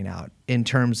record coming out in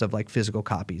terms of like physical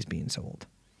copies being sold.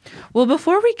 Well,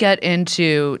 before we get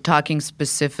into talking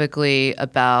specifically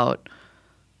about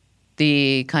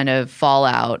the kind of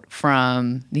fallout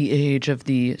from the age of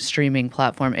the streaming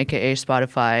platform, aka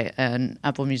Spotify and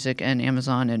Apple Music and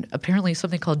Amazon, and apparently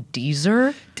something called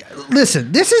Deezer.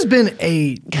 Listen, this has been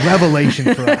a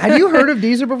revelation for us. Have you heard of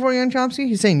Deezer before, Young Chomsky?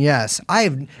 He's saying yes. I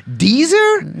have.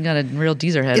 Deezer? You got a real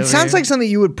Deezer head. It sounds like something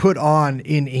you would put on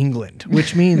in England,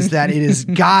 which means that it has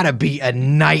got to be a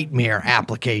nightmare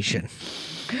application.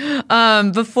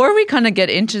 Before we kind of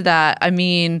get into that, I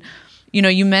mean,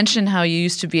 you mentioned how you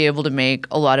used to be able to make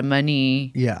a lot of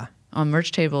money on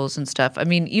merch tables and stuff. I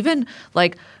mean, even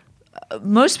like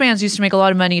most bands used to make a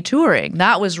lot of money touring.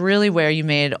 That was really where you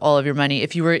made all of your money.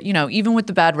 If you were, even with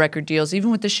the bad record deals,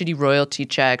 even with the shitty royalty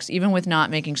checks, even with not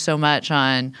making so much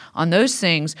on those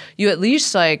things, you at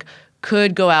least like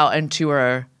could go out and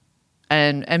tour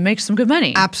and make some good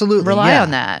money. Absolutely. Rely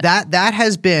on that. That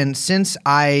has been, since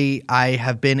I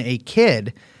have been a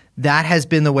kid, that has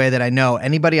been the way that I know.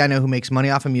 Anybody I know who makes money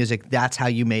off of music, that's how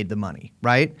you made the money,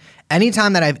 right?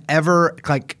 Anytime that I've ever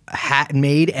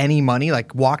made any money,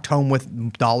 like walked home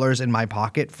with dollars in my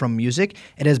pocket from music,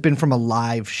 it has been from a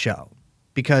live show,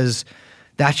 because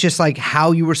that's just like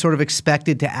how you were sort of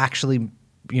expected to actually,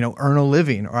 earn a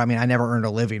living. Or I mean, I never earned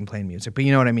a living playing music, but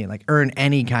you know what I mean? Like earn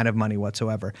any kind of money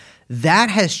whatsoever. That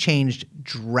has changed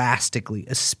drastically,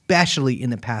 especially in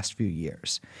the past few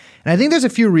years. And I think there's a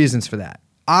few reasons for that.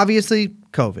 Obviously,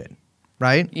 COVID,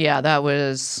 right? Yeah, that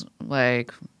was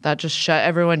like, that just shut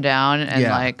everyone down, and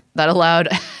like that allowed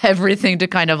everything to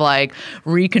kind of like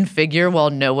reconfigure while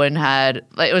no one had,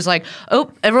 like, it was like,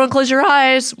 oh, everyone close your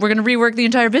eyes. We're going to rework the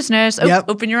entire business. Oh,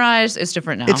 open your eyes. It's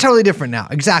different now. It's totally different now.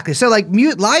 Exactly. So like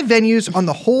live venues on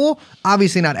the whole,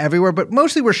 obviously not everywhere, but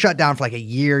mostly were shut down for like a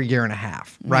year and a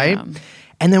half, right? Yeah.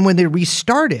 And then when they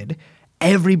restarted,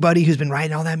 everybody who's been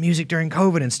writing all that music during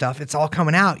COVID and stuff, it's all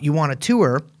coming out. You want to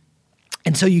tour.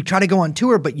 And so you try to go on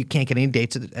tour, but you can't get any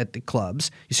dates at the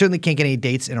clubs. You certainly can't get any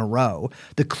dates in a row.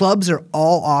 The clubs are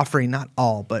all offering, not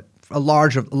all, but a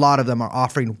lot of them are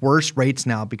offering worse rates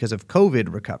now because of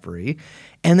COVID recovery.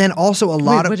 And then also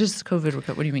what is COVID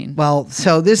recovery? What do you mean? Well,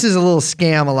 so this is a little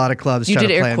scam a lot of clubs try to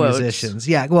play on musicians.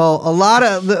 Yeah, well,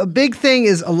 the big thing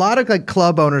is a lot of like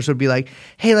club owners would be like,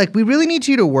 hey, like we really need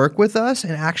you to work with us,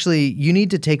 and actually you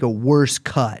need to take a worse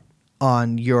cut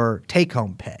on your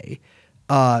take-home pay.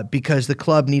 Because the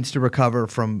club needs to recover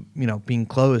from, being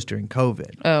closed during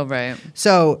COVID. Oh, right.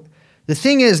 So the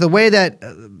thing is, the way that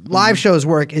live shows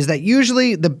work is that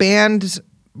usually the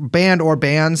band or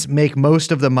bands make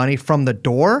most of the money from the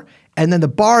door, and then the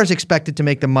bar is expected to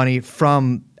make the money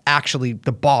from actually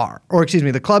the bar. Or excuse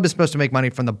me, the club is supposed to make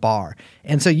money from the bar.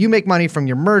 And so you make money from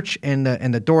your merch and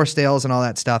the door sales and all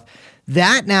that stuff.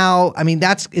 That now, I mean,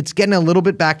 it's getting a little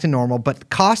bit back to normal, but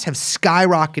costs have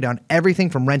skyrocketed on everything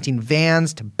from renting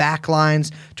vans to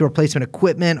backlines to replacement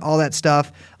equipment, all that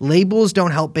stuff. Labels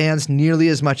don't help bands nearly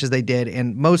as much as they did,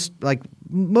 and most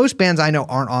bands I know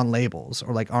aren't on labels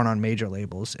or like aren't on major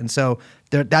labels, and so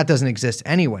that doesn't exist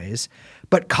anyways.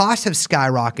 But costs have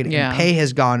skyrocketed and pay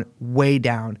has gone way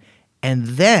down, and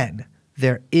then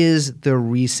there is the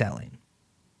reselling.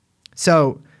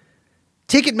 So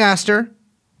Ticketmaster,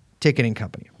 ticketing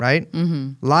company, right?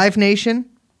 Live Nation,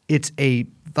 it's a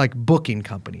like booking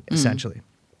company essentially.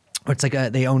 Or it's like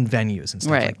they own venues and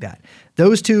stuff Right. like that.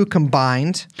 Those two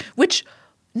combined. Which,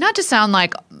 not to sound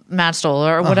like Matt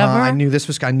Stoller or whatever. I knew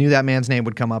that man's name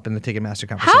would come up in the Ticketmaster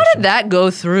conversation. How did that go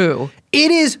through?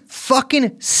 It is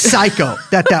fucking psycho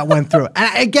that went through.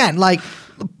 And again, like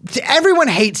everyone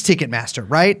hates Ticketmaster,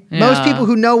 right? Yeah. Most people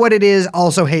who know what it is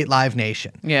also hate Live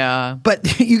Nation. Yeah.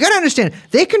 But you got to understand,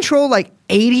 they control like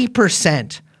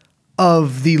 80%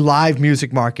 of the live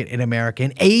music market in America.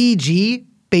 And AEG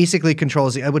basically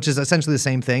controls, which is essentially the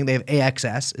same thing. They have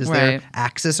AXS, is their Right.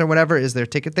 Axis or whatever, is their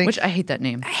ticket thing. Which I hate that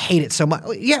name. I hate it so much.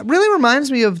 Yeah, it really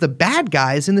reminds me of the bad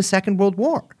guys in the Second World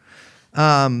War.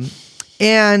 And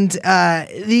they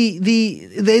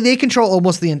control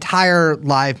almost the entire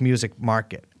live music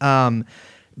market.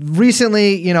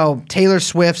 Recently, you know, Taylor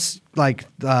Swift's like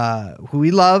who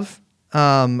we love,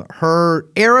 her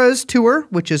Eras tour,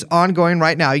 which is ongoing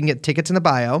right now. You can get tickets in the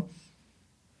bio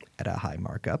at a high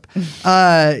markup.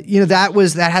 You know,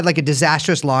 that had like a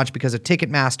disastrous launch because of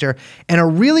Ticketmaster. And a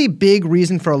really big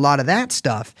reason for a lot of that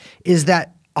stuff is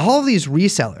that all of these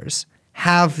resellers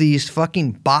have these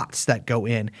fucking bots that go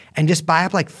in and just buy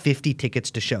up like 50 tickets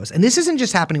to shows. And this isn't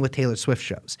just happening with Taylor Swift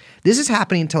shows. This is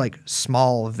happening to like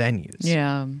small venues.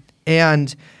 Yeah.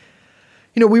 And,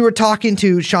 you know, we were talking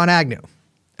to Sean Agnew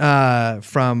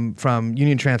from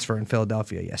Union Transfer in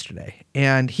Philadelphia yesterday.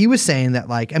 And he was saying that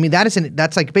like, I mean,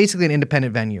 that's like basically an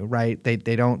independent venue, right?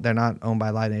 They're not owned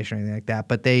by Live Nation or anything like that,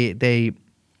 but and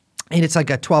it's like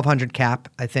a 1,200 cap,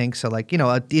 I think. So like, you know,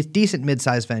 a decent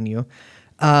mid-sized venue.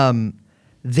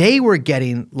 They were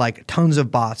getting like tons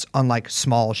of bots on like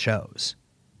small shows.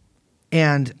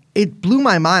 And it blew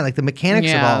my mind, like the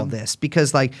mechanics of all of this,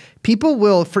 because like people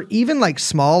will, for even like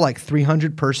small, like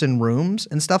 300 person rooms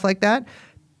and stuff like that,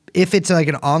 if it's like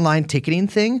an online ticketing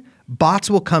thing, bots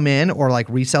will come in or like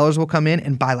resellers will come in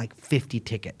and buy like 50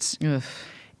 tickets. Ugh.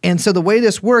 And so the way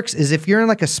this works is if you're in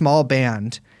like a small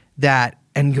band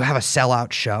and you have a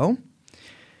sellout show,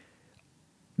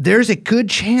 there's a good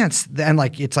chance, and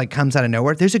like it's like comes out of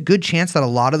nowhere, there's a good chance that a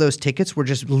lot of those tickets were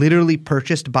just literally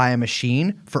purchased by a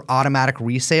machine for automatic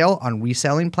resale on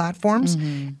reselling platforms.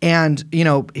 And, you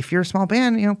know, if you're a small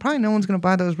band, you know, probably no one's going to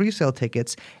buy those resale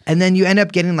tickets. And then you end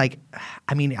up getting like,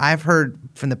 I mean, I've heard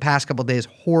from the past couple of days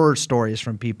horror stories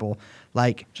from people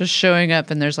like Just showing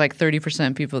up and there's like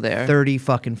 30% people there.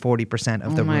 40%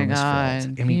 of the Oh my room is God.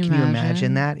 filled. I mean, can you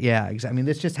imagine that? Yeah, exactly. I mean,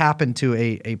 this just happened to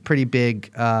a pretty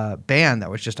big band that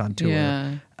was just on tour.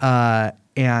 Yeah.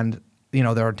 And, you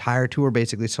know, their entire tour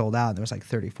basically sold out. There was like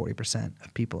 40%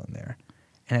 of people in there.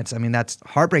 And that's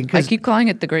heartbreaking. I keep calling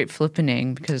it the great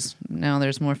flippening because now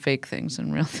there's more fake things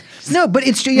than real things. No, but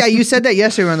it's true. Yeah, you said that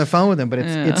yesterday. We were on the phone with him, but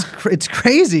it's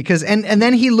crazy because and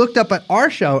then he looked up at our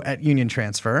show at Union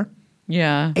Transfer.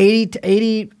 Yeah.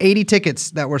 80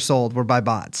 tickets that were sold were by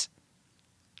bots.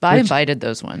 But I invited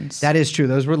those ones. That is true.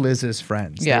 Those were Liz's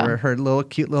friends. Yeah. They were her little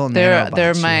cute little they're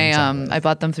nanobots she my hangs out with. I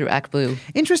bought them through ActBlue.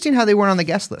 Interesting how they weren't on the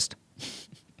guest list.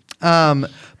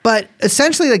 But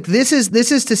essentially, like this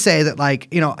is to say that,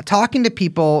 like, you know, talking to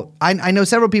people, I know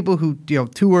several people who, you know,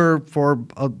 tour for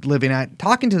a living.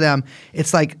 Talking to them,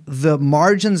 it's like the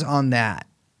margins on that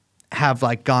have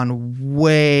like gone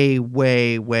way,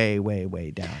 way, way, way,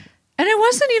 way down. And it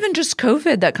wasn't even just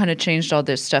COVID that kind of changed all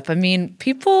this stuff. I mean,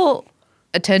 people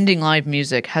attending live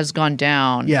music has gone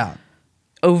down Yeah.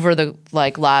 over the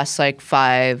like last like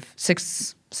 5,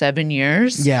 6, 7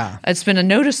 years. Yeah. It's been a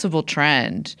noticeable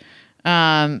trend.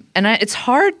 It's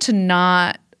hard to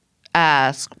not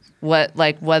ask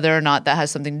whether or not that has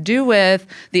something to do with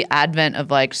the advent of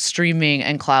like streaming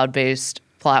and cloud-based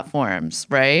platforms,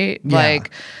 right? Yeah. Like,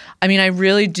 I mean, I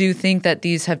really do think that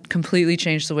these have completely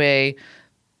changed the way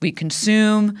we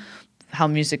consume, how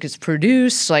music is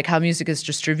produced, like how music is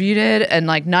distributed, and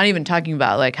like not even talking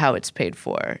about like how it's paid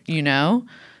for, you know?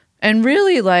 And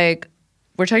really, like,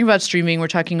 we're talking about streaming, we're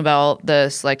talking about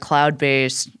this like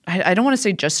cloud-based, I don't want to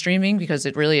say just streaming because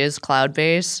it really is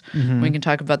cloud-based. We can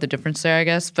talk about the difference there, I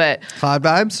guess, but Cloud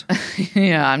vibes?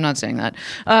 yeah, I'm not saying that.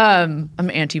 I'm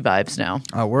anti-vibes now.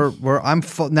 Oh, I'm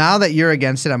now that you're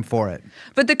against it, I'm for it.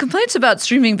 But the complaints about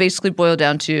streaming basically boil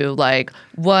down to like,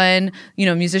 one, you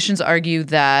know, musicians argue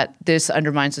that this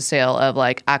undermines the sale of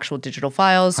like actual digital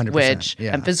files, 100%,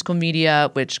 yeah. and physical media,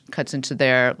 which cuts into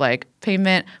their like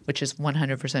payment, which is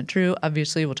 100% true.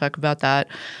 Obviously, we'll talk about that.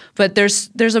 But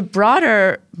there's a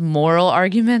broader moral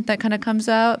argument that kind of comes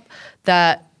out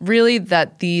that really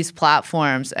that these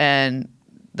platforms and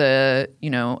the, you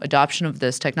know, adoption of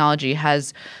this technology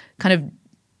has kind of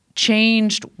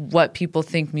changed what people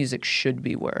think music should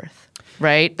be worth.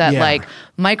 Right? That Yeah. like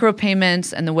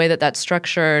micropayments and the way that that's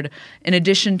structured, in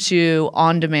addition to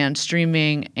on-demand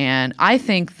streaming, and I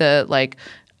think the like,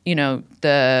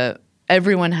 the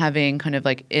everyone having kind of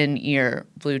like in-ear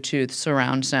Bluetooth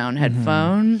surround sound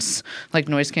headphones, like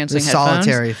noise The canceling headphones.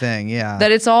 solitary thing, yeah.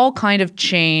 That it's all kind of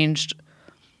changed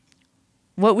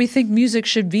what we think music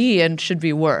should be and should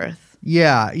be worth.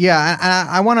 Yeah. And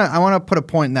I want to put a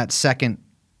point in that second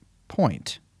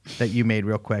point that you made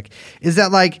real quick. Is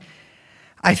that like,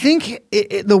 I think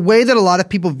the way that a lot of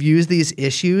people views these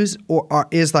issues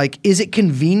is like, is it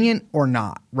convenient or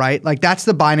not, right? Like that's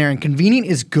the binary, and convenient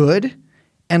is good,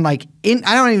 and like I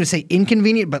don't even say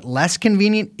inconvenient, but less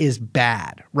convenient is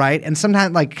bad, right? And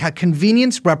sometimes like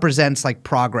convenience represents like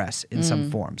progress in some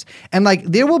forms. And like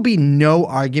there will be no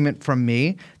argument from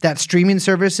me that streaming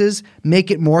services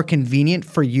make it more convenient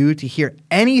for you to hear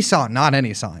any song, not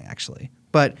any song actually,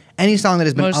 but any song that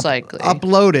has been Most likely.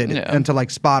 uploaded Yeah. into like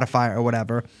Spotify or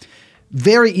whatever,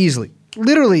 very easily,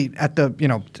 literally at the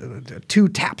 2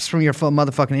 taps from your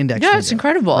motherfucking index. Yeah, it's finger,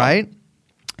 incredible. right?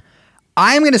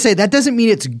 I'm going to say that doesn't mean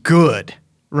it's good,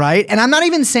 right? And I'm not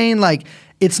even saying like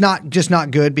it's not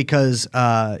good because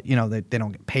they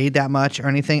don't get paid that much or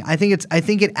anything. I think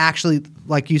it actually,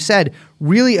 like you said,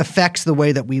 really affects the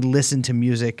way that we listen to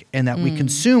music and that we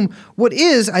consume what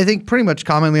is, I think, pretty much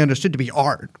commonly understood to be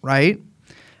art, right?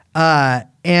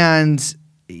 And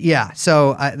yeah,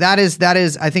 so that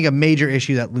is I think a major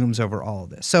issue that looms over all of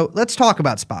this. So let's talk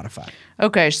about Spotify.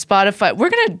 Okay, Spotify. We're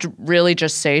going to really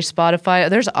just say Spotify.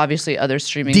 There's obviously other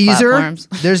streaming Deezer, platforms.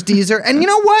 there's Deezer, and you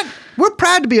know what? We're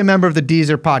proud to be a member of the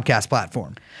Deezer podcast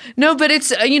platform. No, but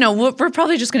it's, we're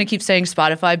probably just going to keep saying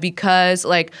Spotify because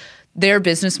like their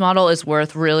business model is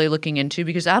worth really looking into,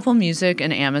 because Apple Music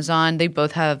and Amazon, they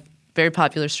both have very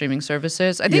popular streaming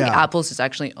services. I think Yeah. Apple's is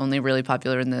actually only really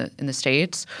popular in the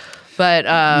States. But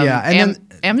Yeah, and then-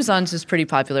 Amazon's is pretty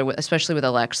popular, especially with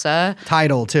Alexa.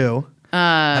 Tidal too.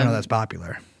 I know that's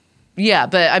popular. Yeah,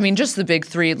 but I mean, just the big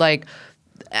three, like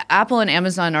Apple and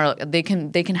Amazon they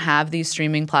can have these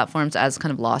streaming platforms as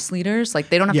kind of loss leaders. Like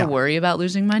they don't have Yeah. to worry about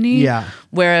losing money. Yeah.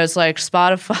 Whereas like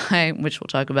Spotify, which we'll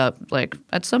talk about like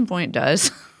at some point,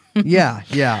 does.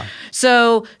 Yeah.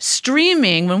 So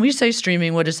streaming, when we say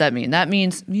streaming, what does that mean? That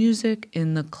means music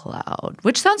in the cloud,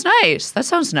 which sounds nice. That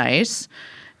sounds nice.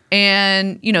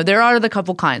 And, there are the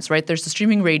couple kinds, right? There's the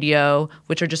streaming radio,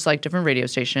 which are just like different radio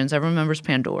stations. Everyone remembers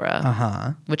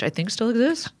Pandora, which I think still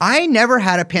exists. I never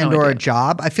had a Pandora idea.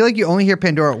 job. I feel like you only hear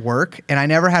Pandora at work, and I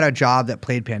never had a job that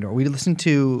played Pandora. We listened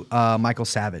to Michael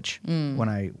Savage when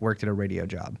I worked at a radio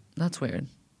job. That's weird.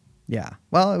 Yeah.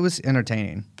 Well, it was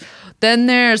entertaining. Then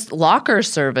there's locker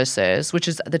services, which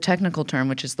is the technical term,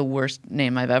 which is the worst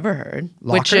name I've ever heard.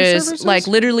 Which Locker is services? like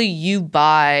literally you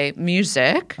buy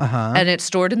music and it's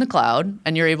stored in the cloud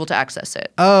and you're able to access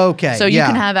it. Okay. So you yeah.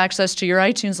 can have access to your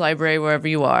iTunes library wherever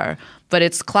you are, but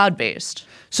it's cloud-based.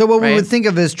 So what we right? would think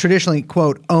of as traditionally,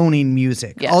 quote, owning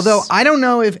music. Yes. Although I don't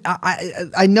know if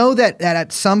I know that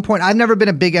at some point, I've never been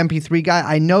a big MP3 guy.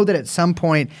 I know that at some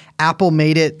point Apple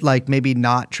made it like maybe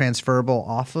not transferable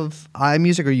off of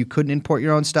iMusic, or you couldn't import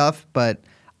your own stuff. But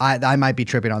I might be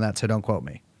tripping on that, so don't quote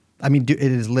me. I mean, it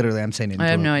is literally, I'm saying it into I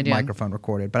have a no idea. microphone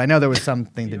recorded, but I know there was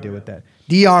something to do with that.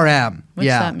 DRM. What's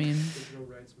yeah. that mean?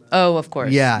 Oh, of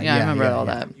course. Yeah, I yeah, remember yeah, all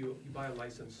yeah. that. You buy a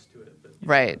license to it. But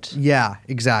Right. Yeah,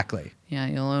 exactly. Yeah,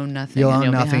 you'll own nothing. You'll and own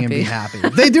you'll nothing be and happy. be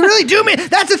happy. They do really do mean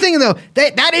that's the thing though.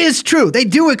 That is true. They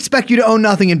do expect you to own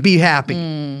nothing and be happy.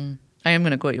 I am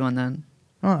going to quote you on that.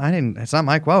 Oh, I didn't. It's not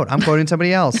my quote. I'm quoting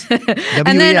somebody else. And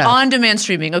then WEF. on-demand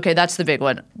streaming. Okay, that's the big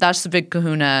one. That's the big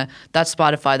kahuna. That's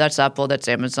Spotify. That's Apple. That's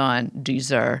Amazon.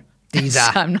 Deezer.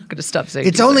 Deezer. I'm not going to stop saying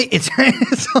It's Deezer. only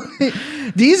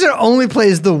Deezer only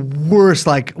plays the worst,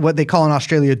 like what they call in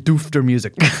Australia, doofter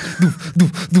music. Doof,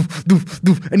 doof, doof, doof,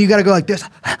 doof. And you got to go like this.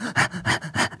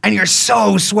 And you're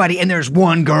so sweaty. And there's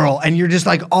one girl, and you're just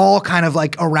like all kind of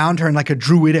like around her in like a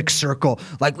druidic circle,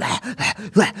 like.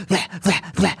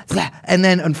 And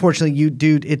then unfortunately, you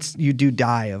do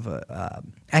die of a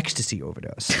ecstasy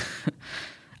overdose.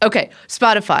 Okay,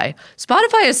 Spotify.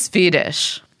 Spotify is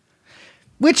Swedish.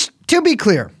 Which, to be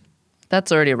clear,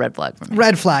 That's already a red flag for me.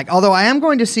 red flag. Although I am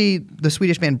going to see the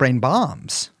Swedish band Brain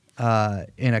Bombs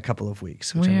in a couple of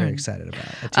weeks, which I'm very Weird. excited about.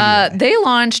 at TBA. They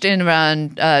launched in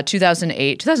around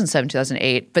 2007,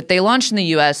 2008, but they launched in the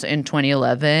U.S. in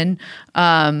 2011.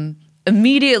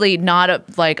 Immediately,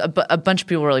 a bunch of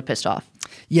people were really pissed off.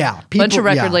 Yeah, A bunch of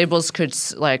record yeah. labels could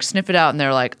like sniff it out, and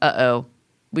they're like, "Uh-oh,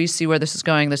 we see where this is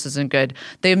going. This isn't good."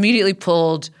 They immediately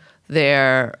pulled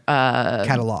their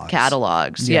Catalogs.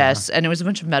 Catalogs, Yeah. yes, and it was a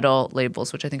bunch of metal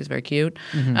labels, which I think is very cute.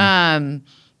 Mm-hmm.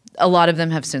 A lot of them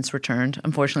have since returned.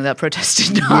 Unfortunately, that protest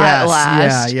did not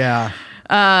last. Yeah.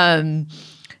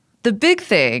 The big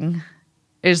thing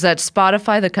is that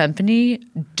Spotify, the company,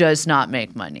 does not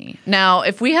make money. Now,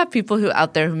 if we have people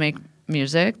out there who make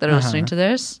music that are listening to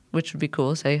this, which would be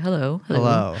cool, say hello.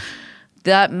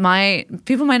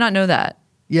 People might not know that.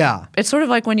 Yeah. It's sort of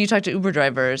like when you talk to Uber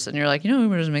drivers and you're like,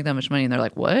 Uber doesn't make that much money. And they're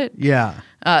like, what? Yeah.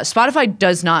 Spotify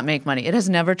does not make money. It has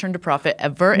never turned a profit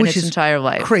ever in its entire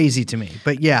life. Crazy to me,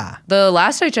 but yeah. The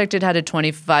last I checked, it had a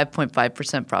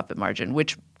 25.5% profit margin,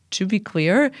 which, to be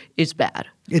clear, is bad.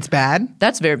 It's bad?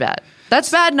 That's very bad. That's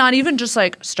bad, not even just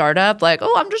like startup, like,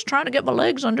 oh, I'm just trying to get my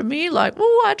legs under me. Like,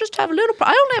 oh, I just have a little,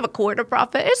 I only have a quarter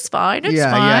profit. It's fine. It's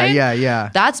fine. Yeah.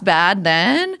 That's bad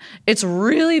then. It's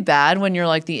really bad when you're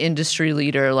like the industry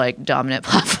leader, like dominant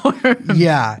platform.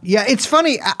 Yeah. It's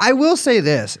funny. I will say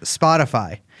this,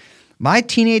 Spotify, my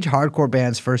Teenage Hardcore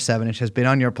Band's first 7-inch has been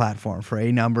on your platform for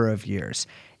a number of years,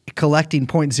 collecting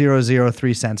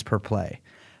 0.003 cents per play.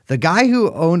 The guy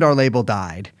who owned our label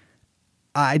died.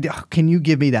 Can you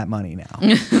give me that money now?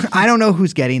 I don't know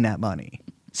who's getting that money.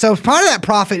 So part of that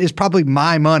profit is probably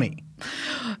my money.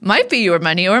 Might be your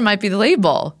money or it might be the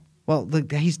label. Well,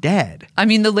 he's dead. I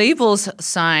mean, the labels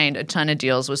signed a ton of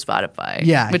deals with Spotify,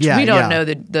 which we don't know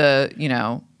the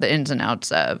ins and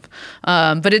outs of.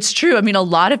 But it's true. I mean, a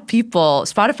lot of people,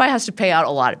 Spotify has to pay out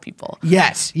a lot of people.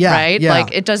 Yes. Yeah. Right? Yeah.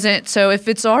 Like it doesn't. So if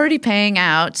it's already paying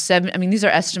out these are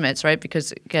estimates, right?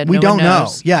 Because again, we don't know.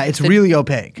 knows. Yeah, it's really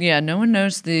opaque. Yeah, no one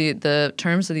knows the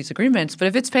terms of these agreements. But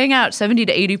if it's paying out 70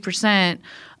 to 80%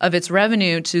 of its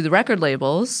revenue to the record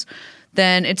labels,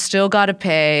 then it's still got to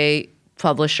pay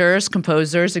publishers,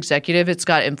 composers, executive. It's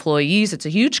got employees. It's a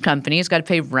huge company. It's got to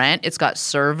pay rent. It's got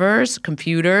servers,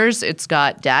 computers. It's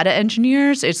got data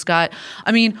engineers. It's got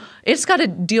to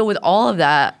deal with all of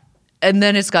that. And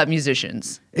then it's got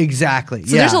musicians. Exactly.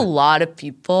 So there's a lot of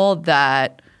people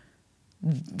that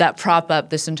prop up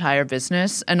this entire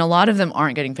business, and a lot of them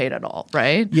aren't getting paid at all,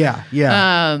 right? Yeah.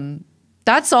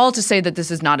 That's all to say that this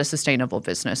is not a sustainable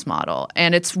business model.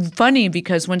 And it's funny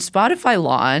because when Spotify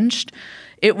launched,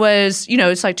 it was,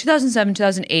 it's like 2007,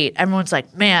 2008. Everyone's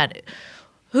like, man,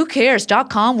 who cares?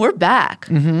 .com, we're back.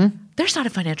 Mm-hmm. There's not a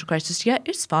financial crisis yet.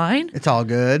 It's fine. It's all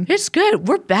good. It's good.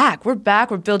 We're back. We're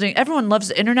building. Everyone loves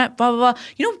the internet, blah, blah, blah.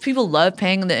 You know what people love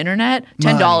paying the internet?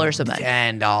 $10 a month.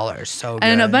 $10. So good.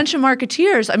 And a bunch of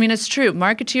marketeers, it's true.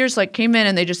 Marketeers came in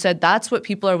and they just said, that's what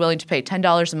people are willing to pay,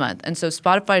 $10 a month. And so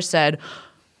Spotify said,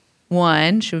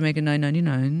 one, should we make it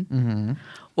 $9.99? Mm-hmm.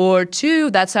 Or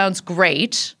two, that sounds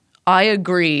great. I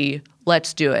agree.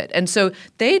 Let's do it. And so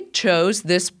they chose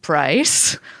this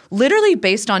price literally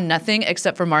based on nothing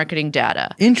except for marketing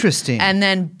data. Interesting. And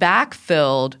then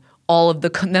backfilled all of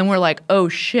then we're like, oh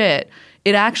shit,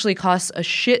 it actually costs a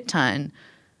shit ton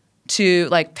to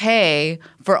pay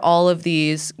for all of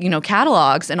these,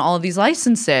 catalogs and all of these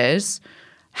licenses.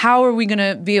 How are we going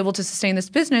to be able to sustain this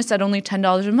business at only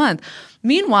 $10 a month?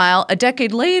 Meanwhile, a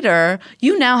decade later,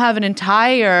 you now have an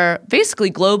entire, basically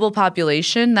global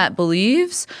population that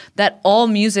believes that all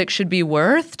music should be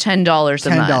worth $10 a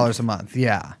month. $10 a month,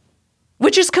 yeah.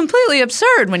 Which is completely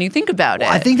absurd when you think about it.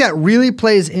 I think that really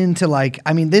plays into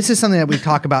this is something that we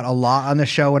talk about a lot on the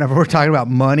show whenever we're talking about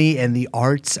money and the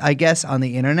arts, I guess, on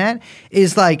the internet,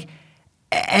 is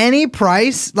any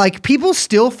price, people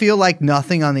still feel like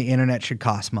nothing on the internet should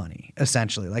cost money,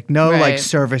 essentially.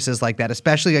 Services like that,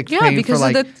 especially paying because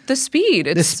for of the speed.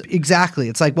 Exactly.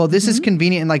 It's this is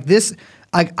convenient, and this,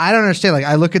 I don't understand.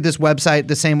 I look at this website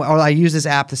the same way, or I use this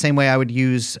app the same way I would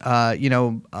use,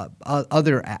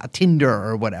 other Tinder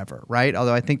or whatever, right?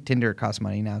 Although I think Tinder costs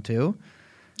money now too.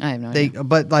 I have no idea.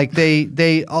 But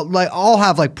they all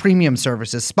have premium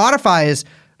services. Spotify is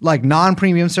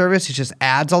non-premium service. It's just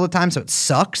ads all the time, so it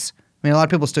sucks. A lot of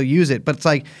people still use it, but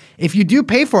it's if you do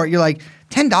pay for it, you're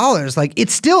 $10.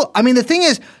 It's still. The thing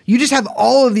is, you just have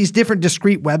all of these different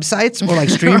discrete websites or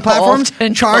streaming platforms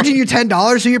charging you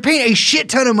 $10, so you're paying a shit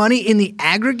ton of money in the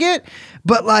aggregate.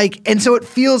 But and so it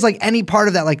feels like any part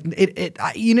of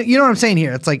that, you know what I'm saying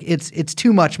here. It's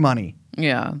too much money.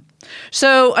 Yeah.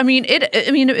 So,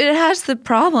 it has the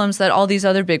problems that all these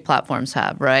other big platforms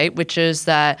have, right? Which is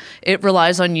that it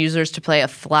relies on users to pay a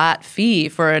flat fee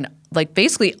for an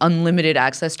basically unlimited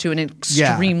access to an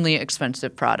extremely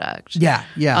expensive product.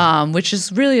 Yeah. Which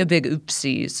is really a big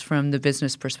oopsies from the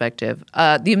business perspective.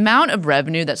 The amount of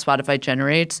revenue that Spotify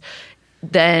generates,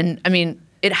 then,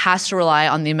 it has to rely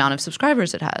on the amount of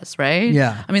subscribers it has, right?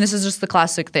 Yeah. I mean, this is just the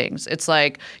classic things. It's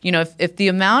like, if the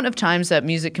amount of times that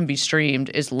music can be streamed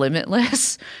is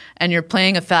limitless and you're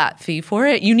paying a fat fee for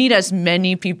it, you need as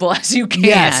many people as you can.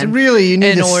 Yes, really, you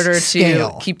need in to order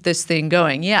scale. to keep this thing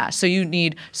going. Yeah. So you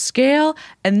need scale,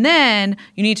 and then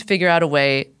you need to figure out a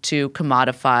way to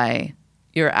commodify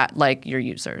your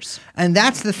users. And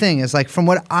that's the thing is like from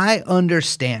what I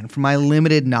understand, from my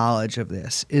limited knowledge of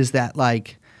this, is that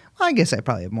like, well, I guess I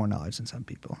probably have more knowledge than some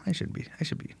people. I should be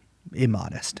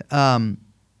immodest.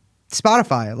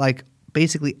 Spotify, like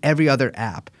basically every other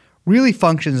app, really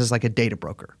functions as like a data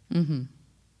broker.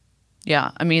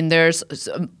 Yeah, I mean, there's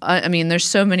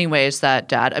so many ways that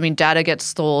data gets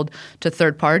sold to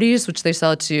third parties, which they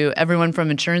sell to everyone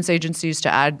from insurance agencies to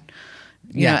ad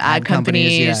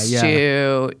companies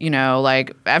to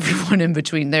like everyone in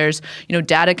between. There's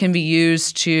data can be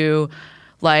used to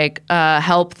like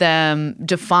help them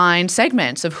define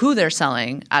segments of who they're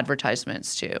selling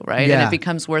advertisements to, right? Yeah. And it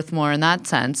becomes worth more in that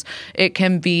sense. It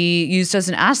can be used as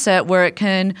an asset where it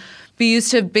can be used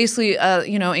to basically,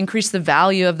 increase the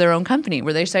value of their own company,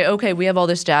 where they say, okay, we have all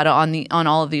this data on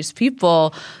all of these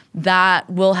people that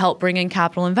will help bring in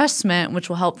capital investment, which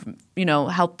will help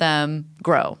them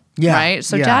grow, right?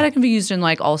 So data can be used in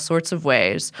like all sorts of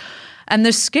ways. And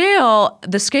the scale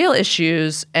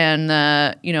issues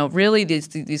and really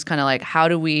these kind of like, how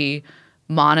do we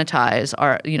monetize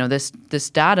our, this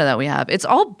data that we have? It's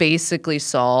all basically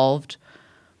solved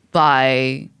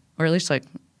by, or at least like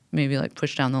maybe like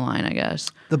push down the line, I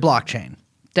guess. The blockchain.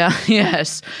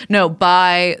 Yes. No,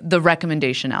 by the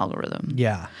recommendation algorithm.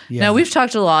 Yeah. Now, we've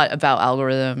talked a lot about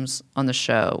algorithms on the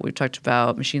show. We've talked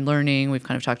about machine learning. We've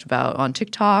kind of talked about on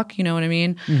TikTok, you know what I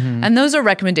mean? And those are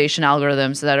recommendation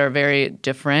algorithms that are very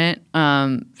different.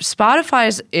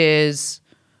 Spotify's is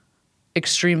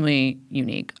extremely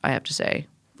unique, I have to say,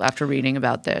 after reading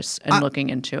about this and looking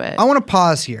into it. I want to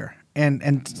pause here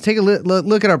and take a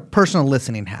look at our personal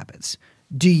listening habits.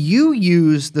 Do you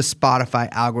use the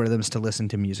Spotify algorithms to listen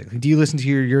to music? Do you listen to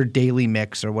your daily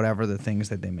mix or whatever the things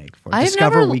that they make for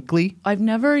Discover Weekly? I've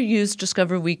never used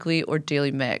Discover Weekly or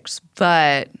Daily Mix,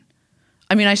 but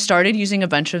I mean, I started using a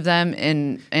bunch of them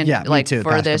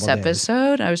for this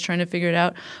episode. I was trying to figure it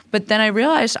out, but then I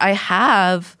realized I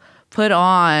have put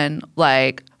on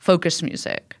like focus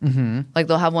music. Like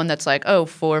they'll have one that's like,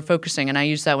 for focusing, and I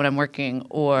use that when I'm working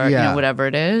or whatever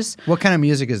it is. What kind of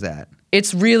music is that?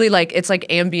 It's really like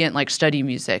ambient like study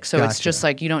music. So it's Gotcha. just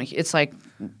like it's like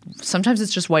sometimes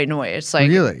it's just white noise. It's like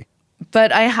Really?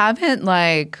 But I haven't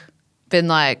like been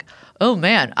like, oh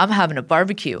man, I'm having a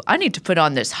barbecue. I need to put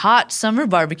on this hot summer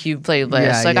barbecue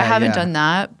playlist. I haven't done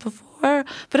that before.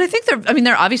 But I think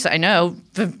they're obviously, I know,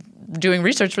 doing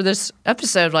research for this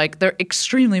episode, like they're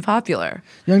extremely popular.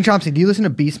 Young Chomsky, do you listen to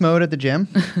Beast Mode at the gym?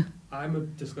 I'm a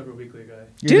Discover Weekly guy.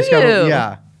 Do you?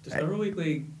 Yeah. Discover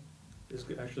Weekly is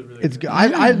actually really It's good.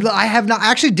 I have not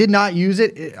actually did not use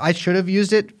it. I should have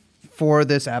used it for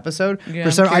this episode. Yeah,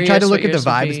 I tried to look at the yours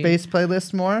would Vibe be. Space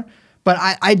playlist more, but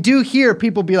I do hear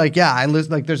people be like, yeah, I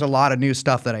listen. Like, there's a lot of new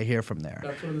stuff that I hear from there.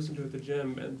 That's what I listen to at the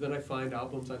gym, and then I find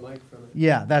albums I like from it.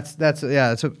 Yeah, that's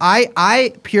what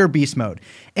I pure Beast Mode,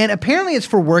 and apparently it's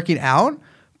for working out.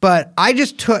 But I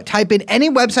just type in any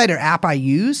website or app I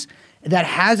use that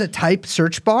has a type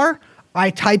search bar. I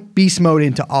type Beast Mode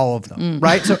into all of them,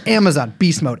 right? So Amazon,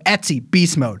 Beast Mode, Etsy,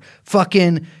 Beast Mode,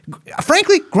 frankly,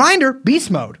 Grindr,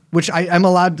 Beast Mode, which I'm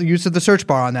allowed to use the search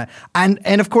bar on that.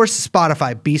 And of course,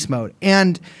 Spotify, Beast Mode.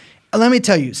 And let me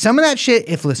tell you, some of that shit,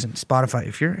 Spotify,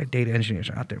 if you're a data engineer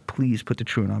out there, please put the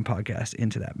True and On podcast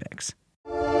into that mix.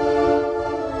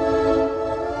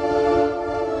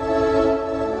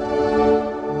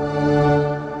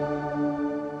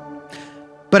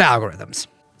 But algorithms.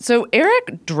 So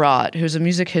Eric Drott, who's a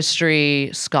music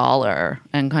history scholar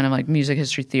and kind of like music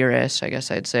history theorist, I guess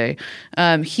I'd say,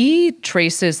 he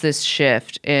traces this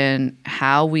shift in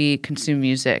how we consume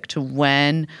music to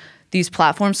when these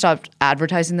platforms stopped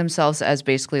advertising themselves as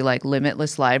basically like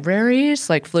limitless libraries,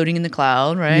 like floating in the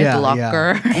cloud, right? Yeah,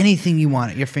 Blocker. yeah. Anything you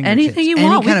want at your fingertips. Anything you Any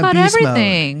want. We've kind of got Beast Mode.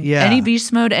 everything. Yeah. Any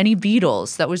Beast Mode, any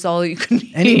Beatles. That was all you could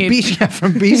need.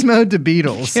 From Beast Mode to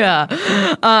Beatles.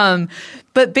 Yeah.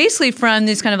 But basically from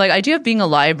this kind of like idea of being a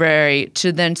library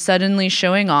to then suddenly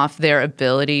showing off their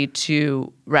ability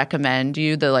to recommend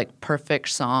you the like perfect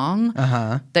song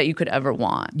that you could ever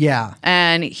want. Yeah.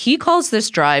 And he calls this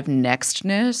drive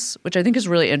nextness, which I think is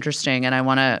really interesting. And I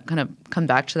want to kind of come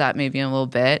back to that maybe in a little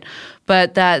bit.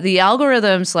 But that the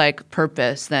algorithm's like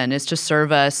purpose then is to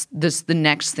serve us the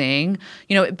next thing,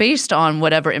 based on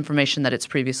whatever information that it's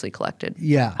previously collected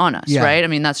on us, right? I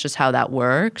mean, that's just how that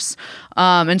works.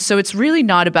 And so it's really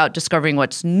not about discovering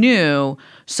what's new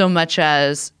so much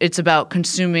as it's about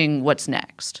consuming what's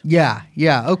next. Yeah.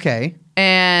 Okay.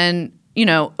 And,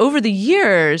 over the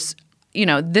years,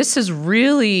 this has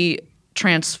really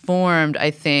transformed,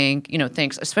 I think,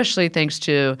 especially thanks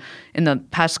to in the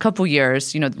past couple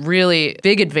years, really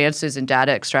big advances in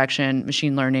data extraction,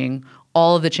 machine learning,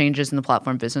 all of the changes in the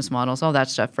platform business models, all that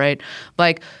stuff, right?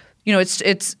 Like,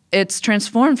 it's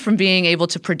transformed from being able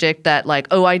to predict that, like,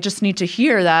 oh, I just need to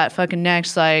hear that fucking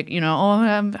next, like,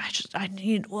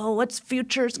 what's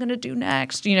Future's gonna do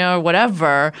next, or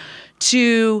whatever,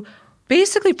 to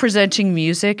basically presenting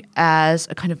music as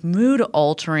a kind of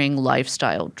mood-altering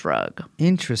lifestyle drug.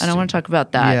 Interesting. And I want to talk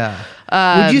about that.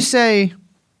 Yeah. Would you say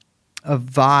a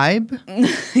vibe?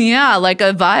 Yeah, like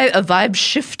a vibe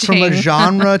shifting. From a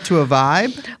genre to a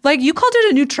vibe? Like you called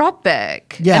it a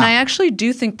nootropic. Yeah. And I actually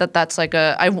do think that that's like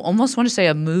I almost want to say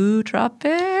a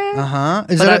mootropic. Uh-huh.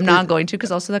 But I'm not going to,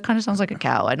 because also that kind of sounds like a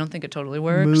cow. I don't think it totally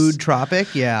works. Mood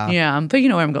tropic, yeah. Yeah, but you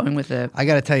know where I'm going with it. I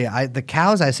got to tell you, the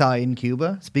cows I saw in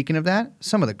Cuba, speaking of that,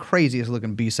 some of the craziest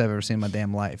looking beasts I've ever seen in my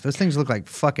damn life. Those things look like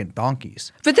fucking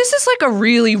donkeys. But this is like a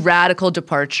really radical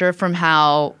departure from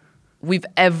how we've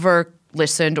ever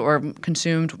listened or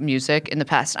consumed music in the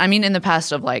past. I mean, in the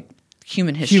past of like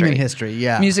human history. Human history,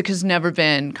 yeah. Music has never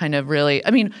been kind of really,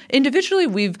 I mean, individually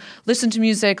we've listened to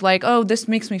music like, oh, this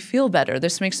makes me feel better.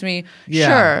 This makes me,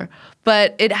 sure.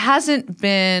 But it hasn't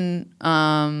been,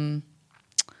 I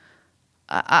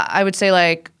would say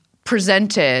like,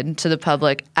 presented to the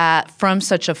public from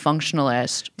such a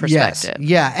functionalist perspective. Yes.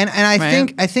 Yeah, and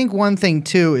I think one thing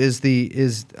too is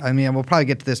I mean, we'll probably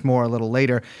get to this more a little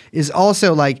later, is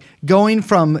also like going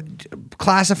from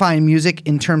classifying music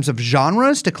in terms of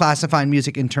genres to classifying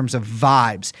music in terms of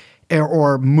vibes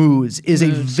or moods is a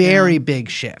very big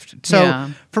shift. So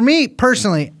for me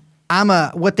personally, I'm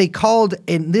what they called,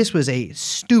 and this was a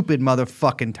stupid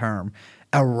motherfucking term,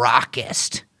 a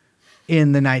rockist.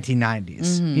 In the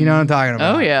 1990s. Mm-hmm. You know what I'm talking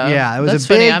about? Oh, yeah. Yeah, it was That's a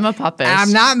big... funny. I'm a popist.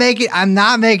 I'm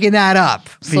not making that up,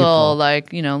 people. So,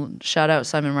 like, shout out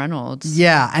Simon Reynolds.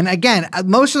 Yeah, and again,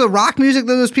 most of the rock music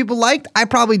that those people liked, I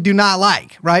probably do not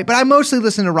like, right? But I mostly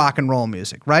listen to rock and roll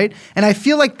music, right? And I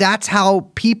feel like that's how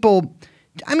people...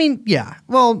 I mean, yeah,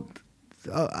 well...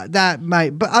 that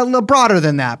might, but a little broader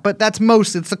than that. But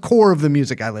it's the core of the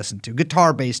music I listen to,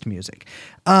 guitar-based music.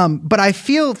 But I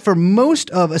feel for most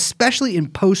of, especially in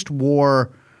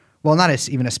post-war, well, not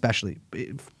even especially,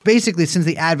 basically since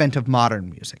the advent of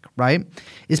modern music, right,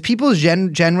 is people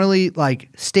generally like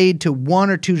stayed to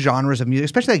one or two genres of music,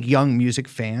 especially like young music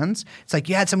fans. It's like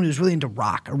you had someone who's really into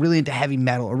rock or really into heavy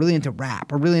metal or really into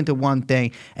rap or really into one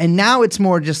thing. And now it's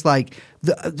more just like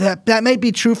that might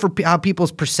be true for how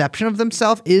people's perception of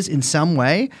themselves is in some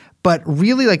way. But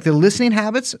really, like the listening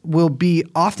habits will be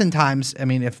oftentimes, I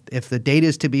mean, if the data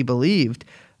is to be believed,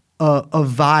 a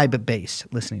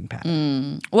vibe-based listening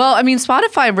pattern. Well, I mean,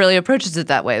 Spotify really approaches it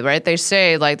that way, right? They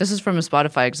say, like, this is from a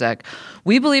Spotify exec,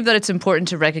 we believe that it's important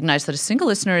to recognize that a single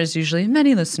listener is usually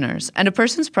many listeners, and a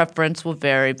person's preference will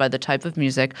vary by the type of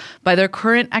music, by their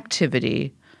current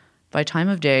activity, by time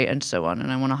of day, and so on.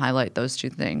 And I want to highlight those two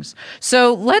things.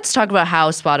 So let's talk about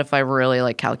how Spotify really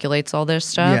like calculates all this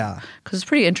stuff. Yeah. Because it's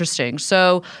pretty interesting.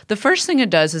 So the first thing it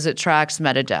does is it tracks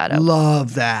metadata.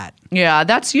 Love that. Yeah,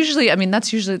 that's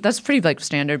pretty like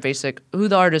standard basic, who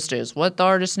the artist is, what the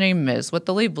artist's name is, what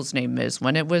the label's name is,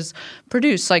 when it was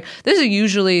produced. Like this is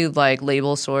usually like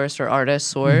label sourced or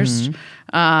artist sourced.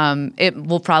 It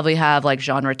will probably have like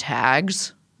genre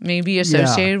tags maybe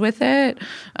associated with it.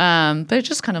 But it's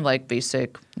just kind of like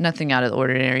basic, nothing out of the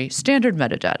ordinary, standard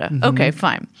metadata. Okay,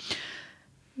 fine.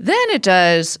 Then it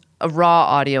does a raw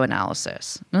audio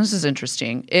analysis. Now, this is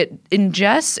interesting. It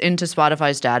ingests into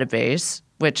Spotify's database,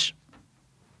 which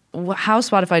how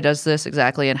Spotify does this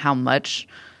exactly and how much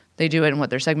they do it and what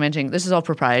they're segmenting, this is all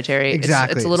proprietary.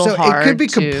 Exactly. It's a little so hard. It could be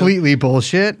completely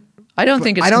bullshit. I don't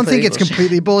think it's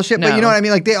completely bullshit, No. but you know what I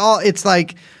mean? Like it's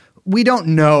like we don't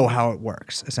know how it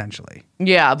works, essentially.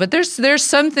 Yeah, but there's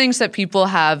some things that people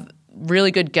have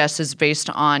really good guesses based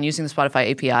on using the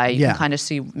Spotify API. You can kind of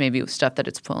see maybe stuff that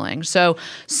it's pulling. So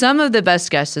some of the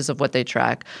best guesses of what they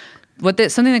track,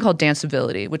 something they call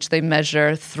danceability, which they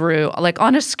measure through like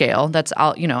on a scale that's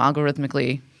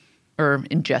algorithmically or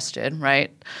ingested,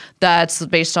 right? That's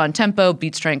based on tempo,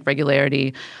 beat strength,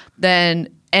 regularity. Then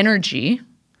energy,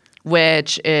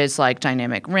 which is like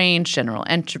dynamic range, general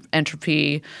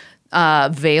entropy,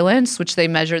 valence, which they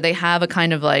measure. They have a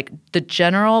kind of like the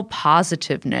general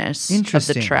positiveness of the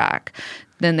Interesting. track.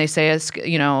 Then they say,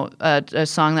 a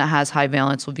song that has high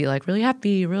valence will be like really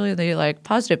happy, really they like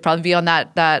positive. Probably be on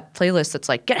that playlist that's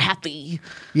like get happy.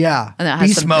 Yeah. And that has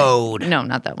Beast some- mode. No,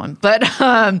 not that one. But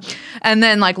and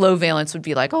then like low valence would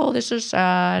be like, oh, this is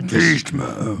sad. Beast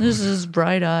mode. This is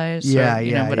bright eyes. Yeah,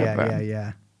 or, whatever.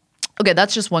 yeah. Okay,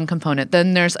 that's just one component.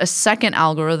 Then there's a second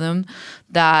algorithm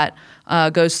that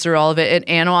goes through all of it. It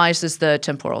analyzes the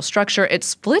temporal structure. It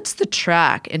splits the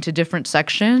track into different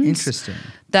sections. Interesting.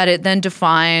 That it then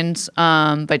defines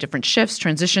by different shifts,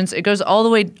 transitions. It goes all the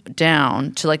way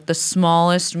down to like the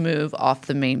smallest move off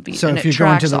the main beat. So and if it you're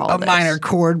going to tracks all a of this. minor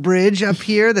chord bridge up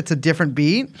here, that's a different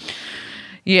beat.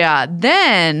 Yeah,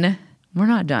 then we're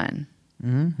not done.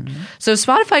 So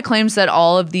Spotify claims that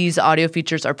all of these audio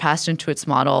features are passed into its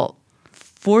model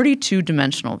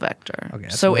 42-dimensional vector. Okay,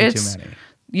 that's so way it's too many.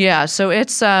 yeah, so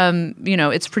it's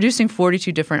it's producing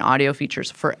 42 different audio features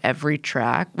for every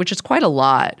track, which is quite a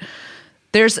lot.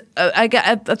 There's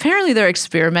apparently they're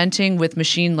experimenting with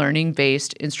machine learning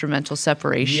based instrumental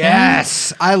separation.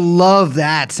 Yes, I love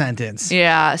that sentence.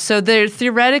 Yeah, so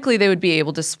theoretically they would be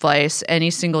able to splice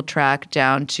any single track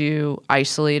down to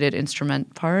isolated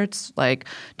instrument parts, like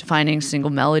defining single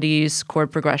melodies, chord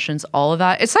progressions, all of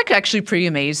that. It's like actually pretty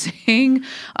amazing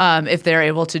if they're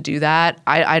able to do that.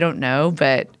 I don't know,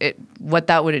 but what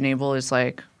that would enable is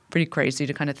like pretty crazy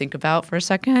to kind of think about for a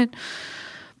second.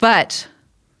 But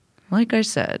like I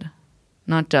said,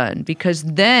 not done. Because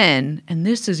then, and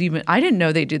this is even, I didn't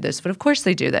know they do this, but of course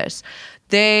they do this.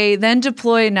 They then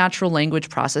deploy natural language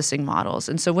processing models.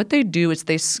 And so what they do is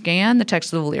they scan the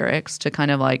text of the lyrics to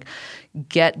kind of like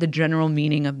get the general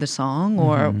meaning of the song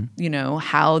or,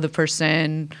 how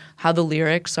the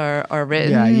lyrics are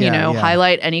written, Yeah.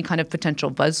 highlight any kind of potential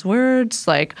buzzwords,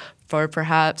 like for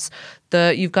perhaps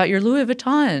you've got your Louis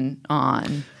Vuitton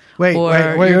on. Wait, or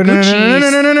wait, your no,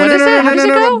 Gucci's. no, What is it? How does it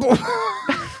no, go?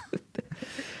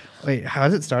 Wait, how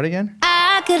does it start again?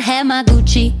 I could have my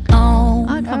Gucci on.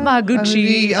 I got my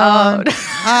Gucci on. on.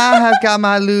 I have got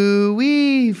my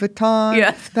Louis Vuitton.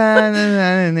 Yes.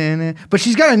 But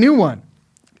she's got a new one.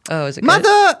 Oh, is it good?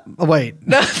 Mother. Oh, wait.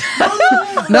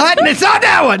 it's not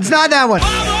that one. It's not that one.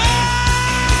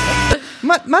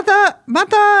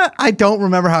 Mother. I don't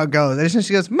remember how it goes. I just know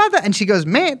she goes, mother. And she goes,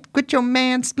 man, quit your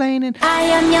mansplaining. I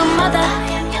am your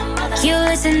mother. You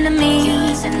listen to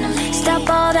me. Stop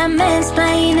all that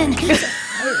mansplaining.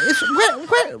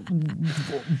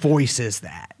 What voice is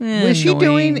that? Eh, Is she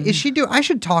doing? annoying. I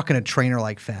should talk in a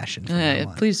trainer-like fashion. from now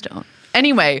on. Please don't.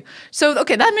 Anyway, so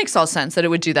okay, that makes all sense that it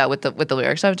would do that with the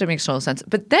lyrics. That makes total sense.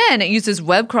 But then it uses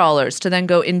web crawlers to then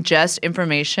go ingest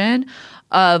information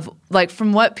of like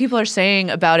from what people are saying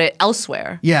about it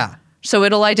elsewhere. Yeah. So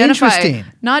it'll identify Interesting.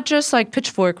 not just like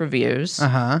Pitchfork reviews,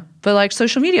 Uh-huh. but like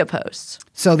social media posts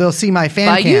So they'll see my fan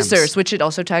by cams. users, which it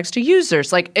also tags to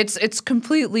users. Like it's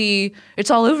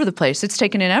all over the place. It's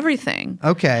taken in everything.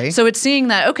 Okay. So it's seeing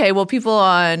that, okay, well, people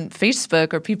on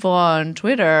Facebook or people on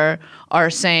Twitter are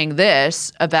saying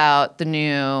this about the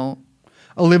new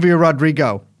Olivia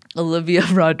Rodrigo. Olivia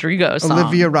Rodrigo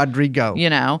song. You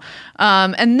know?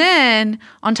 And then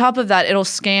on top of that, it'll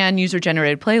scan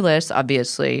user-generated playlists,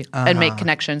 obviously, and make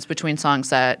connections between songs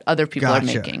that other people are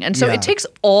Gotcha. making. And so Yeah. it takes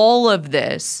all of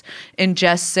this,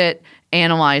 ingests it,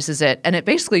 analyzes it, and it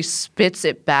basically spits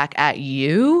it back at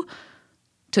you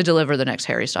to deliver the next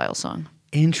Harry Styles song.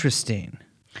 Interesting.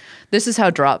 This is how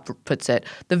Drop puts it.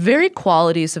 The very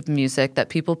qualities of music that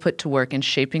people put to work in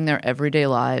shaping their everyday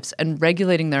lives and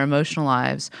regulating their emotional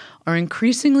lives are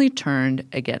increasingly turned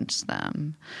against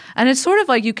them. And it's sort of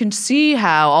like you can see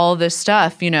how all this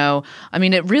stuff, I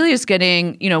mean, it really is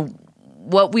getting,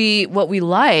 what we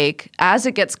like as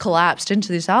it gets collapsed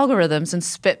into these algorithms and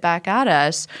spit back at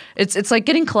us. It's like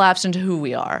getting collapsed into who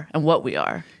we are and what we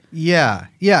are. Yeah.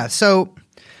 Yeah. So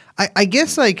I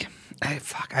guess like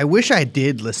I wish I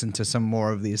did listen to some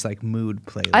more of these like mood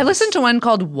playlists. I listened to one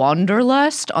called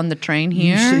Wanderlust on the train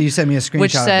here. You sent me a screenshot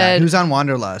which of that. said, Who's on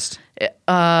Wanderlust?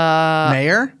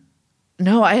 Mayor?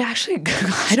 No, I actually I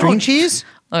String don't. cheese?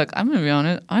 Look, I'm gonna be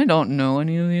honest. I don't know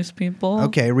any of these people.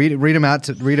 Okay, read them out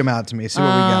to me. See what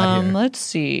we got here. Let's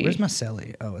see. Where's my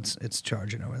celly? Oh, it's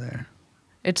charging over there.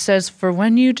 It says, "For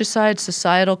when you decide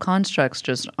societal constructs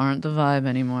just aren't the vibe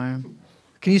anymore."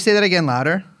 Can you say that again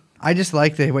louder? I just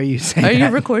like the way you say Are that. you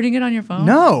recording it on your phone?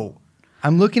 No,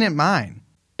 I'm looking at mine.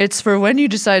 It's for when you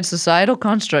decide societal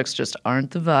constructs just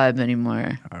aren't the vibe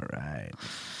anymore. All right.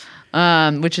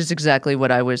 Which is exactly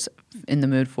what I was in the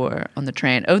mood for on the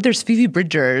train. Oh, there's Phoebe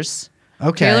Bridgers.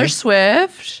 Okay. Taylor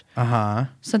Swift. Uh-huh.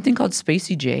 Something called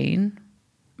Spacey Jane.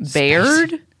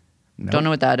 Baird. Nope. Don't know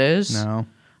what that is. No.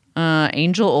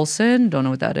 Angel Olsen. Don't know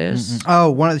what that is.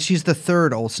 Oh, she's the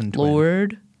third Olsen twin.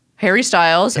 Lord. Harry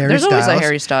Styles. Harry There's always a Styles.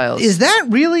 Harry Styles. Is that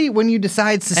really when you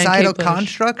decide societal Bush.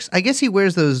 constructs? I guess he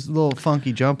wears those little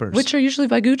funky jumpers. Which are usually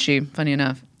by Gucci, funny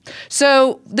enough.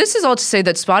 So this is all to say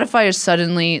that Spotify is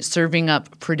suddenly serving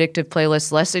up predictive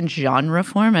playlists less in genre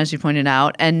form, as you pointed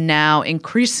out, and now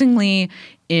increasingly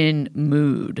in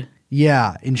mood.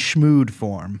 Yeah, in schmood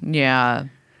form. Yeah.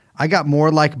 I got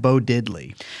more like Bo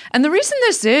Diddley. And the reason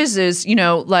this is,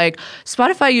 like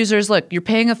Spotify users, look, you're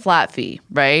paying a flat fee,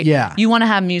 right? Yeah. You want to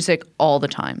have music all the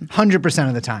time. 100%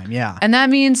 of the time, yeah. And that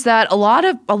means that a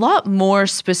lot more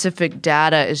specific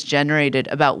data is generated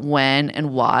about when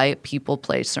and why people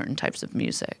play certain types of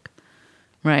music,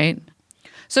 right?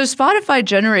 So Spotify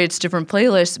generates different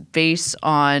playlists based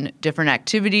on different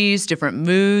activities, different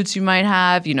moods you might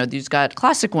have. These got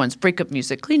classic ones, breakup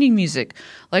music, cleaning music.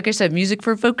 Like I said, music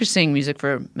for focusing, music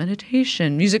for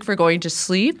meditation, music for going to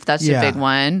sleep. That's a big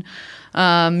one.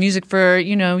 Music for,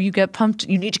 you get pumped.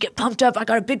 You need to get pumped up. I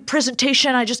got a big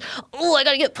presentation. I got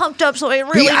to get pumped up so I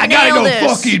really I gotta nail go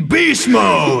this. fucking beast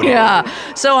mode. Yeah,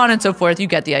 so on and so forth. You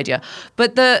get the idea.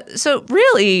 But so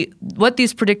really what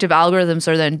these predictive algorithms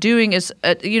are then doing is,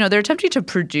 they're attempting to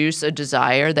produce a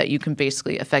desire that you can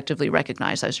basically effectively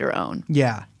recognize as your own.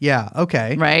 Yeah,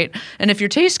 okay. Right? And if your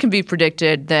taste can be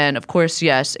predicted, then of course,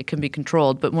 yes, it can be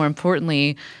controlled. But more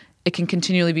importantly, it can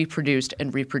continually be produced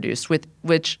and reproduced,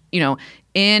 which,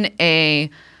 in a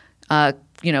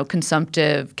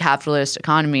consumptive capitalist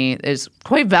economy is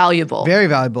quite valuable. Very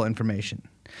valuable information.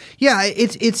 Yeah,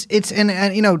 it's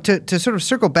to sort of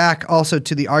circle back also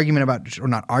to the argument about, or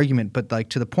not argument, but like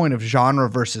to the point of genre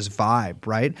versus vibe,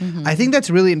 right? Mm-hmm. I think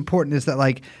that's really important. Is that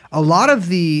like a lot of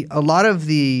the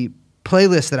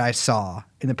playlists that I saw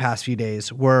in the past few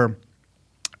days were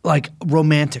like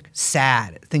romantic,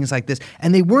 sad, things like this,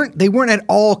 and they weren't at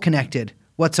all connected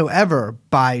whatsoever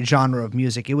by genre of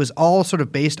music. It was all sort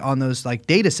of based on those like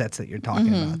data sets that you're talking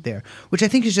about there, which I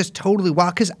think is just totally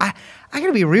wild. Because I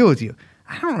gotta be real with you,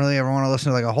 I don't really ever want to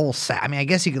listen to like a whole sad. I mean, I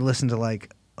guess you could listen to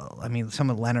like, some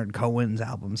of Leonard Cohen's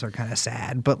albums are kind of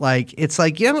sad, but like it's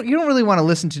like you don't really want to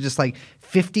listen to just like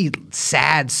 50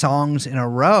 sad songs in a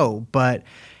row, but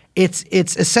it's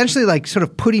essentially like sort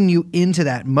of putting you into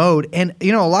that mode. And,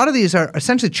 a lot of these are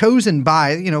essentially chosen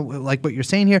by, like what you're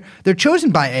saying here, they're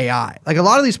chosen by AI. Like a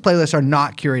lot of these playlists are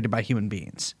not curated by human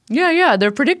beings. Yeah.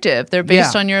 They're predictive. They're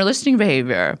based on your listening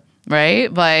behavior,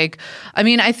 right? Like, I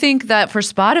mean, I think that for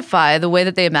Spotify, the way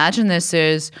that they imagine this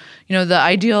is, the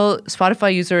ideal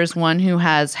Spotify user is one who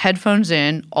has headphones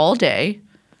in all day.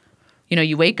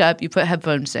 You wake up, you put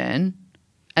headphones in,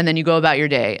 and then you go about your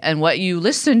day. And what you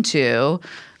listen to,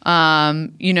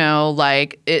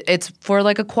 it's for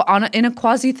like in a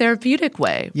quasi-therapeutic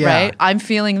way, right? I'm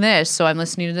feeling this, so I'm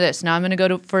listening to this. Now I'm going to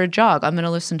go for a jog. I'm going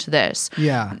to listen to this.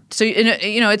 Yeah. So,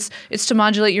 it's to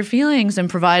modulate your feelings and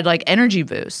provide like energy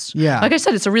boosts. Yeah. Like I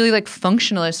said, it's a really like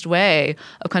functionalist way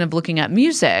of kind of looking at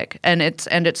music and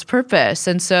its purpose.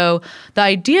 And so the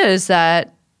idea is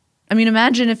that, I mean,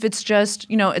 imagine if it's just,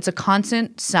 it's a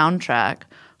constant soundtrack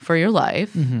for your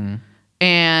life,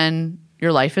 and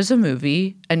your life is a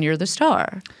movie, and you're the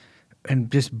star.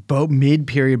 And just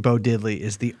mid-period Bo Diddley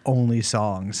is the only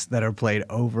songs that are played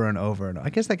over and over. And I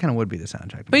guess that kind of would be the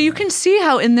soundtrack. But you can see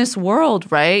how in this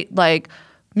world, right, like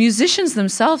musicians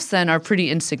themselves then are pretty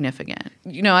insignificant.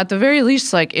 At the very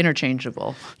least, like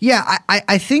interchangeable. Yeah,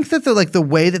 I think that the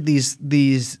way that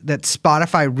that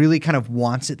Spotify really kind of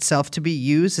wants itself to be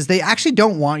used is they actually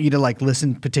don't want you to like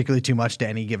listen particularly too much to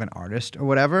any given artist or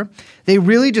whatever. They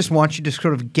really just want you to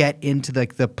sort of get into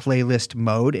like the playlist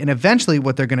mode, and eventually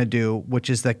what they're going to do, which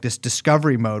is like this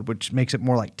discovery mode, which makes it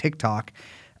more like TikTok,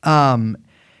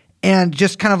 and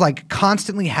just kind of like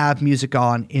constantly have music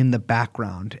on in the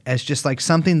background as just like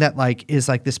something that like is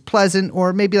like this pleasant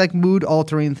or maybe like mood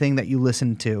altering thing that you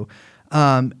listen to.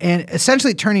 And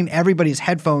essentially turning everybody's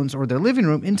headphones or their living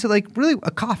room into like really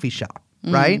a coffee shop,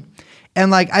 right?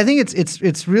 And like I think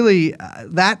it's really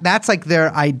that's like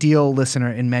their ideal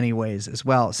listener in many ways as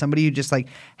well. Somebody who just like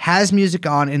has music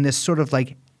on in this sort of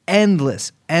like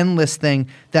endless thing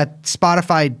that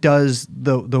Spotify does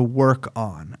the work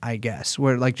on, I guess.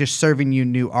 Where like just serving you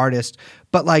new artists,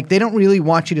 but like they don't really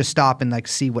want you to stop and like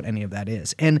see what any of that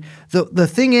is. And the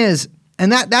thing is,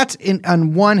 and that's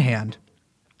on one hand,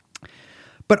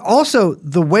 but also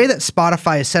the way that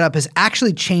Spotify is set up has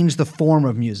actually changed the form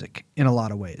of music in a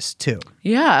lot of ways too.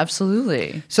 Yeah,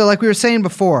 absolutely. So like we were saying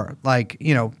before, like,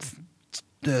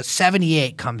 the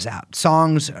 78 comes out.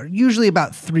 Songs are usually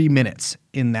about 3 minutes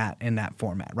in that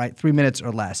format, right? 3 minutes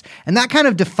or less. And that kind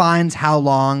of defines how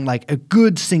long like a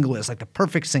good single is, like the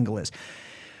perfect single is.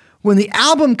 When the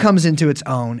album comes into its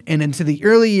own and into the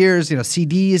early years,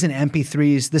 CDs and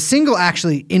MP3s, the single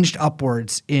actually inched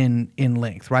upwards in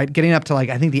length, right? Getting up to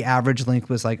I think the average length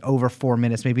was over 4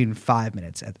 minutes, maybe even 5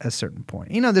 minutes at a certain point.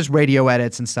 There's radio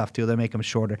edits and stuff too that make them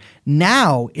shorter.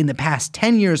 Now, in the past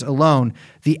 10 years alone,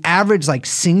 the average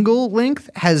single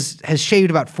length has shaved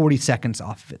about 40 seconds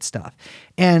off of its stuff.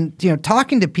 And,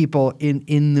 talking to people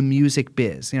in the music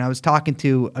biz, I was talking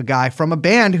to a guy from a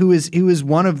band who is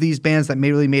one of these bands that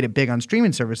really made it big on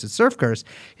streaming services, Surf Curse.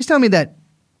 He's telling me that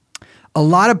a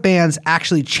lot of bands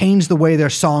actually change the way their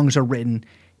songs are written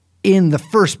in the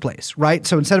first place, right?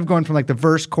 So instead of going from the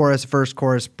verse, chorus,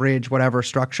 bridge, whatever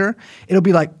structure, it'll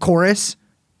be chorus,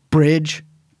 bridge,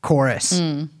 chorus,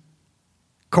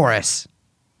 chorus,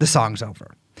 the song's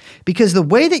over. Because the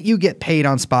way that you get paid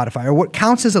on Spotify, or what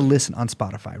counts as a listen on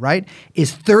Spotify, right,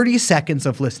 is 30 seconds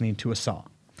of listening to a song.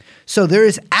 So there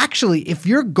is actually, if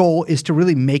your goal is to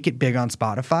really make it big on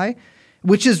Spotify,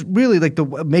 which is really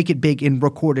make it big in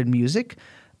recorded music,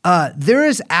 there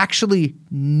is actually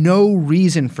no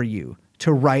reason for you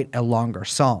to write a longer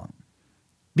song.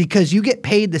 Because you get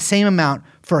paid the same amount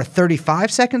for a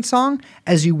 35-second song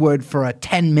as you would for a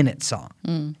 10-minute song.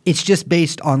 It's just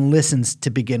based on listens to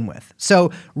begin with.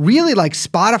 So really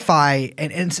Spotify,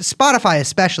 and Spotify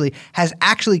especially, has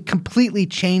actually completely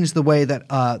changed the way that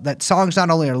that songs not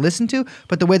only are listened to,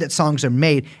 but the way that songs are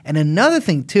made. And another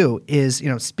thing too is,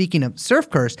 speaking of Surf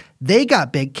Curse, they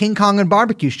got big. King Kong and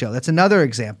Barbecue Show, that's another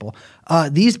example.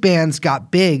 These bands got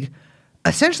big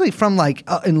essentially from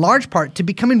in large part to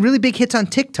becoming really big hits on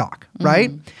TikTok, right?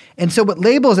 And so what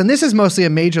labels, and this is mostly a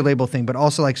major label thing, but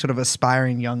also sort of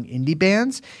aspiring young indie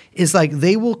bands, is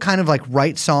they will kind of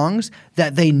write songs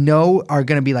that they know are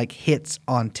going to be hits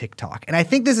on TikTok. And I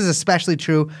think this is especially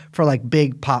true for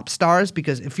big pop stars,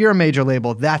 because if you're a major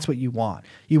label, that's what you want.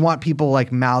 You want people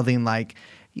mouthing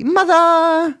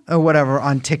mother or whatever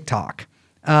on TikTok.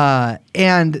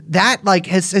 And that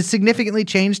has significantly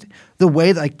changed the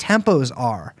way that tempos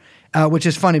are, which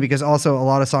is funny because also a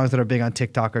lot of songs that are big on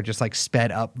TikTok are just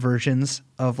sped up versions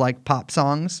of pop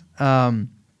songs.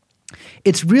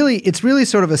 It's really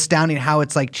sort of astounding how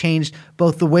it's changed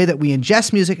both the way that we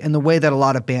ingest music and the way that a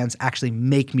lot of bands actually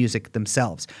make music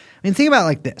themselves. I mean, think about it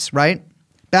like this, right?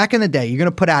 Back in the day, you're going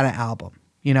to put out an album,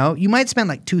 you might spend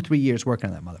 2-3 years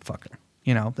working on that motherfucker.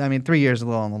 3 years is a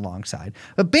little on the long side.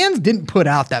 But bands didn't put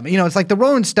out that. It's the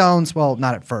Rolling Stones, well,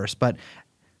 not at first, but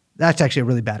that's actually a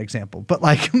really bad example. But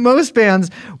most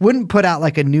bands wouldn't put out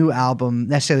a new album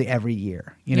necessarily every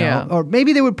year, Yeah. Or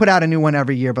maybe they would put out a new one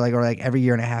every year, but or every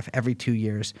year and a half, every 2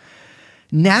 years.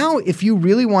 Now, if you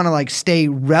really want to stay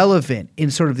relevant in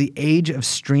sort of the age of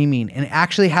streaming and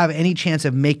actually have any chance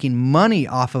of making money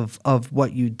off of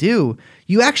what you do,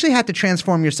 you actually have to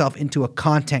transform yourself into a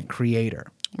content creator.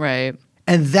 Right.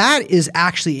 And that is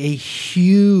actually a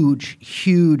huge,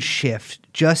 huge shift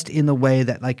just in the way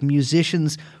that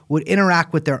musicians would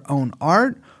interact with their own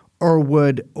art or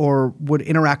would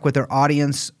interact with their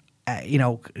audience,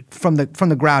 from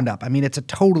the ground up. I mean, it's a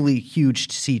totally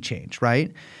huge sea change,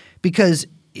 right? Because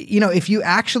if you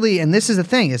actually, and this is the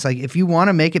thing, it's if you want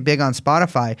to make it big on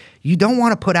Spotify, you don't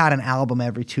want to put out an album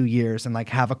every 2 years and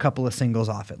have a couple of singles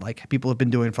off it, like people have been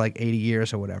doing for 80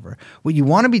 years or whatever. What you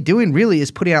want to be doing really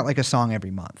is putting out a song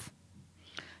every month.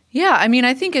 Yeah, I mean,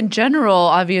 I think in general,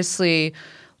 obviously,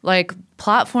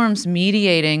 platforms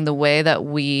mediating the way that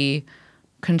we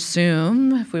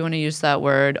consume, if we want to use that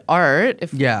word, art,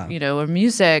 or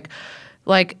music.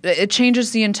 It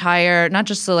changes the entire, not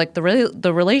just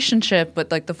the relationship, but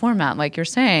the format, like you're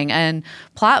saying. And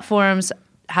platforms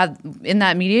have, in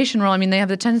that mediation role, I mean, they have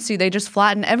the tendency, they just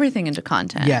flatten everything into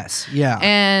content. Yes, yeah.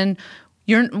 And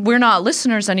we're not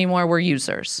listeners anymore, we're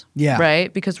users. Yeah.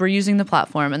 Right? Because we're using the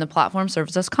platform, and the platform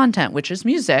serves us content, which is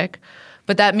music.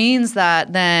 But that means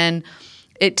that then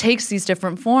it takes these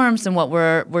different forms than what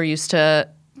we're used to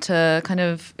kind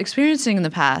of experiencing in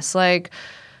the past.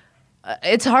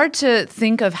 It's hard to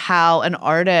think of how an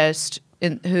artist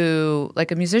who,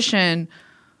 a musician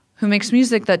who makes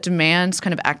music that demands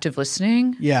kind of active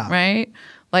listening, right?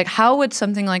 How would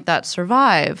something like that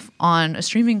survive on a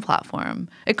streaming platform?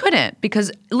 It couldn't,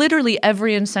 because literally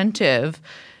every incentive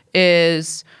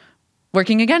is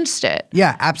working against it.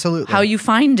 Yeah, absolutely. How you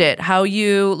find it, how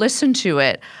you listen to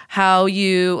it, how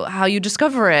you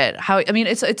discover it.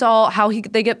 It's all how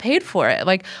they get paid for it.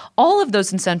 All of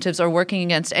those incentives are working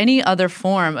against any other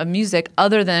form of music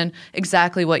other than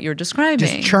exactly what you're describing.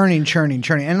 Just churning.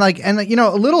 And a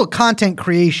little content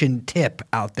creation tip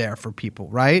out there for people,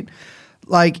 right?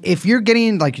 like if you're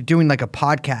getting like doing like a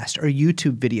podcast or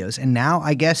YouTube videos, and now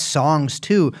I guess songs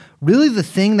too, really the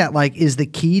thing that like is the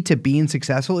key to being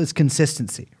successful is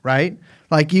consistency, right?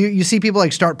 Like you see people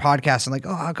like start podcasts and like,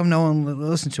 oh, how come no one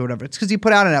listens to it, whatever? It's because you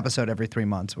put out an episode every 3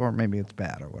 months, or maybe it's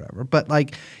bad or whatever. But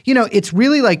like, you know, it's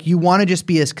really like you want to just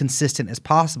be as consistent as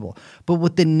possible. But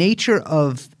with the nature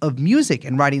of music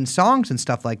and writing songs and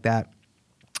stuff like that,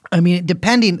 I mean,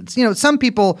 depending, you know, some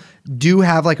people do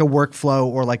have like a workflow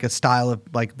or like a style of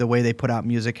like the way they put out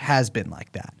music has been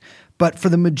like that. But for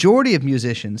the majority of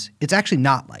musicians, it's actually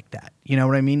not like that. You know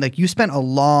what I mean? Like you spent a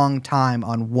long time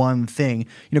on one thing,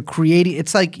 you know, creating.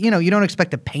 It's like, you know, you don't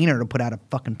expect a painter to put out a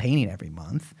fucking painting every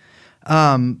month.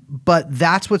 But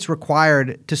that's what's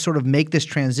required to sort of make this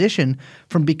transition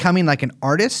from becoming like an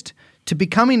artist to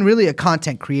becoming really a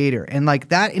content creator. And like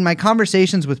that, in my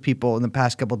conversations with people in the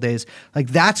past couple of days, like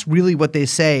that's really what they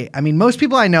say. I mean, most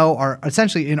people I know are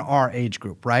essentially in our age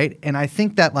group, right? And I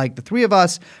think that like the three of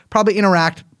us probably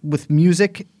interact with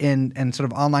music and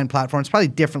sort of online platforms probably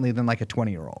differently than like a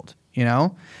 20-year-old, you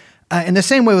know? In the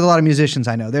same way with a lot of musicians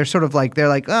I know. They're sort of like, they're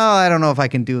like, oh, I don't know if I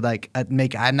can do like, I'm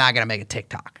not going to make a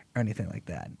TikTok or anything like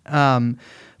that.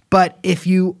 But if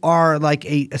you are like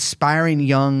a aspiring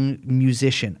young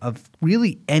musician of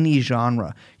really any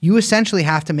genre, you essentially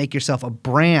have to make yourself a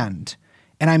brand.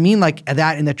 And I mean like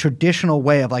that in the traditional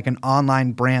way of like an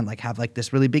online brand, like have like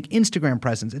this really big Instagram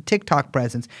presence, a TikTok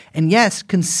presence, and yes,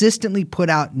 consistently put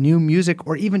out new music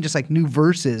or even just like new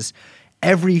verses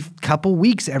every couple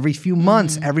weeks, every few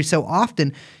months, every so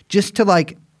often, just to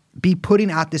like be putting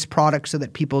out this product so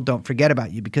that people don't forget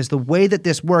about you. Because the way that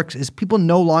this works is people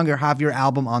no longer have your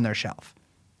album on their shelf.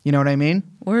 You know what I mean?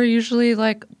 Or usually,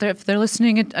 like, if they're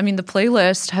listening, I mean, the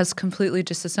playlist has completely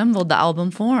disassembled the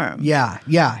album form. Yeah,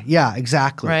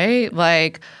 exactly. Right?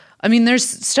 Like, I mean, there's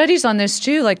studies on this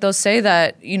too. Like, they'll say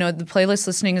that, you know, the playlist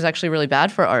listening is actually really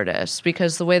bad for artists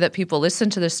because the way that people listen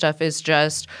to this stuff is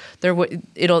just they'll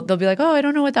be like, oh, I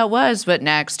don't know what that was, but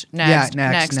next,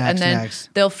 and then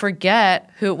they'll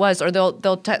forget who it was, or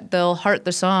they'll heart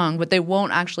the song, but they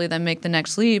won't actually then make the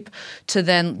next leap to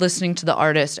then listening to the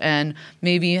artist and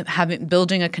maybe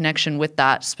building a connection with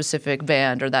that specific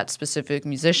band or that specific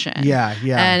musician. Yeah.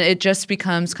 And it just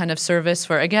becomes kind of service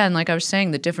for, again, like I was saying,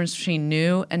 the difference between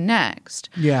new and next.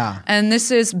 Yeah. And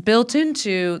this is built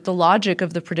into the logic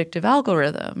of the predictive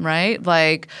algorithm, right?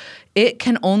 Like it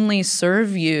can only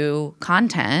serve you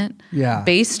content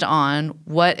based on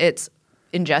what it's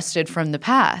ingested from the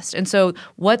past. And so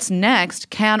what's next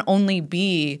can only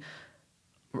be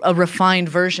a refined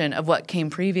version of what came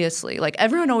previously. Like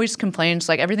everyone always complains,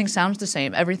 like everything sounds the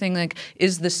same. Everything like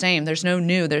is the same. There's no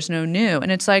new.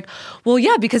 And it's like, well,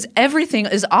 yeah, because everything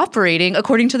is operating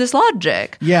according to this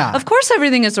logic. Yeah. Of course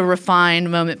everything is a refined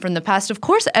moment from the past. Of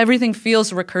course everything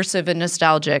feels recursive and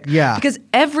nostalgic. Yeah. Because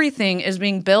everything is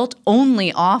being built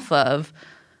only off of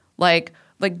like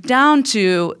down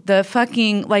to the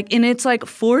fucking like, and it's like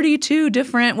 42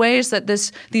 different ways that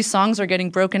these songs are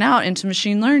getting broken out into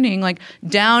machine learning, like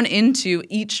down into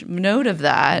each node of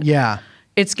that. Yeah.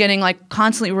 It's getting like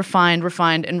constantly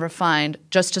refined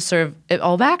just to serve it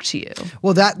all back to you.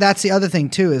 Well, that's the other thing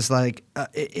too, is like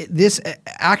this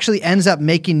actually ends up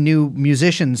making new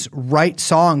musicians write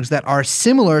songs that are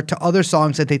similar to other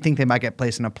songs that they think they might get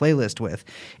placed in a playlist with,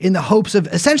 in the hopes of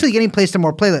essentially getting placed in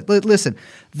more playlists. Listen,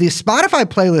 the Spotify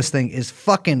playlist thing is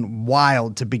fucking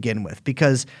wild to begin with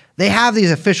because they have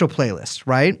these official playlists,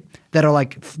 right? That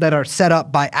are set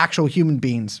up by actual human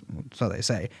beings, so they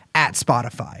say, at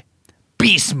Spotify.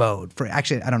 Beast mode for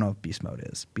actually, I don't know if beast mode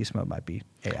is. Beast mode might be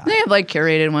AI. They have like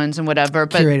curated ones and whatever,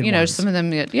 but Curated you know, ones. some of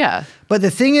them, yeah. But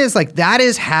the thing is, like, that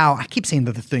is how I keep saying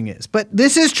that the thing is, but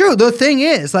this is true. The thing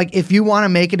is, like, if you want to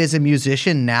make it as a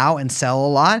musician now and sell a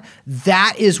lot,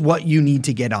 that is what you need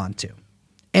to get onto.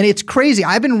 And it's crazy.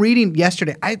 I've been reading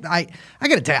yesterday. I got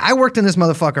to tell you, I worked in this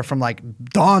motherfucker from like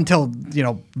dawn till, you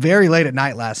know, very late at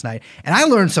night last night. And I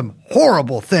learned some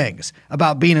horrible things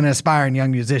about being an aspiring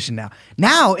young musician now.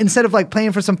 Now, instead of like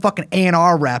playing for some fucking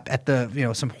A&R rep at the, you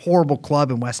know, some horrible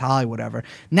club in West Hollywood, whatever,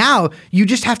 now you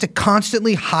just have to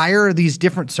constantly hire these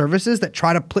different services that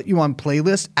try to put you on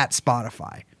playlists at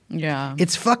Spotify. Yeah.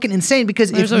 It's fucking insane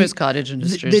because there's always cottage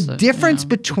industries. The difference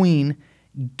between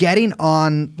getting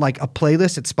on like a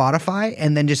playlist at Spotify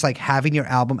and then just like having your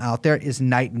album out there is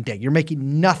night and day. You're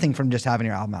making nothing from just having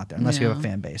your album out there unless you have a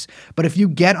fan base. But if you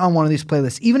get on one of these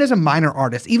playlists, even as a minor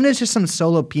artist, even as just some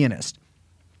solo pianist,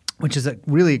 which is a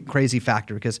really crazy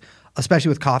factor because especially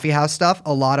with coffee house stuff,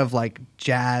 a lot of like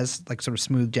jazz, like sort of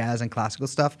smooth jazz and classical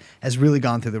stuff has really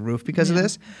gone through the roof because of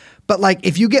this. But like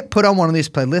if you get put on one of these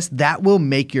playlists, that will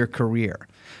make your career.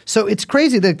 So it's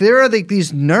crazy that there are like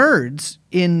these nerds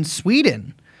in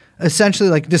Sweden essentially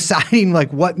like deciding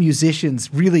like what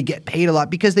musicians really get paid a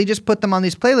lot because they just put them on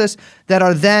these playlists that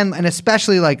are them, and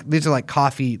especially like these are like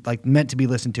coffee, like meant to be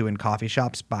listened to in coffee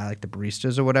shops by like the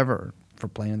baristas or whatever, or for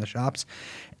playing in the shops.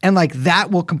 And like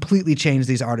that will completely change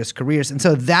these artists' careers. And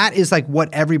so that is like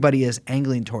what everybody is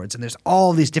angling towards. And there's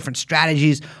all these different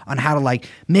strategies on how to like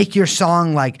make your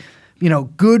song like, you know,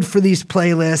 good for these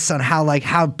playlists, on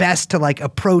how best to like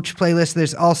approach playlists.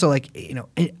 There's also like, you know,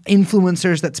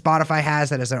 influencers that Spotify has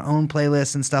that has their own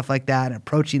playlists and stuff like that, and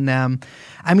approaching them.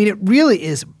 I mean, it really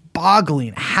is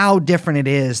boggling how different it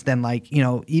is than like, you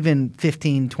know, even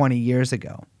 15, 20 years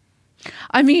ago.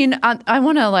 I mean, I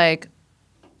want to like,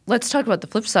 let's talk about the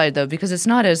flip side though, because it's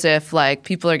not as if like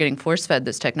people are getting force-fed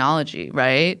this technology,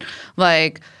 right?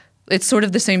 Like, it's sort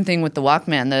of the same thing with the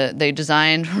Walkman. They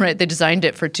designed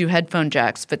it for 2 headphone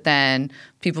jacks, but then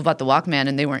people bought the Walkman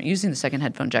and they weren't using the second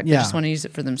headphone jack. They just want to use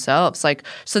it for themselves. Like,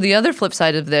 so the other flip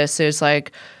side of this is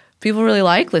like people really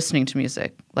like listening to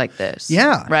music like this.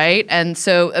 Yeah. Right? And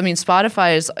so, I mean,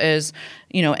 Spotify is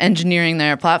you know, engineering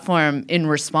their platform in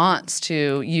response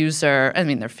to user. I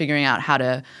mean, they're figuring out how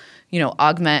to, you know,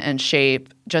 augment and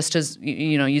shape just as,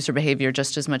 you know, user behavior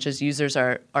just as much as users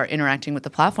are interacting with the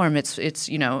platform. It's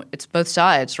you know, it's both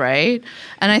sides, right?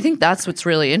 And I think that's what's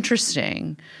really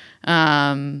interesting,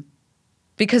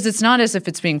 because it's not as if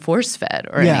it's being force-fed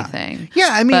or anything. Yeah,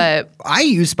 I mean, I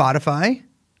use Spotify.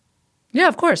 Yeah,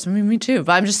 of course. I mean, me too.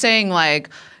 But I'm just saying, like,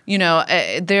 you know,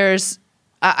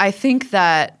 I think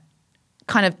that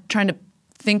kind of trying to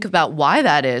think about why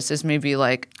that is maybe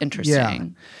like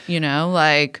interesting. You know,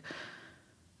 like,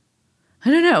 I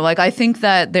don't know. Like, I think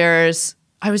that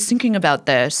I was thinking about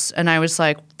this and I was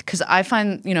like, because I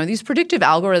find, you know, these predictive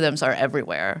algorithms are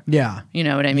everywhere. Yeah. You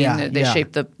know what I mean? Yeah, they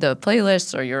shape the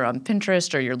playlists, or you're on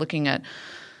Pinterest, or you're looking at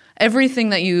everything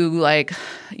that you like,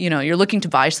 you know, you're looking to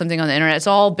buy something on the internet. It's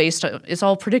all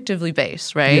predictively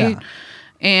based, right? Yeah.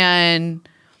 And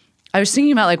I was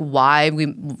thinking about like why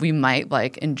we might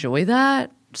like enjoy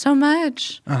that so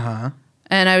much. Uh-huh.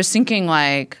 And I was thinking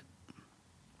like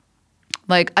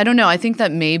I don't know, I think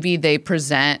that maybe they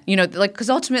present, you know, like, because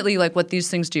ultimately like what these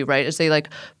things do, right, is they like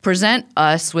present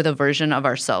us with a version of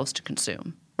ourselves to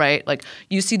consume, right? Like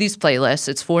you see these playlists,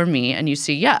 it's for me, and you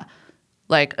see, yeah,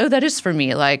 like, oh, that is for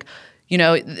me. Like, you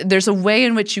know, there's a way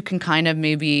in which you can kind of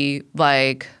maybe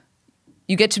like,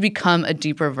 you get to become a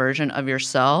deeper version of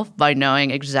yourself by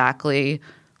knowing exactly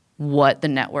what the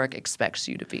network expects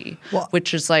you to be,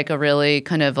 which is like a really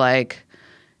kind of like,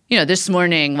 you know, this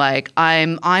morning, like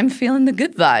I'm feeling the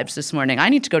good vibes this morning. I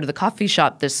need to go to the coffee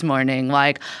shop this morning.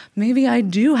 Like maybe I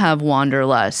do have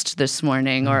wanderlust this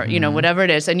morning, or you know, whatever it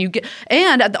is. And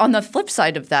on the flip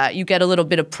side of that, you get a little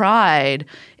bit of pride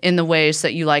in the ways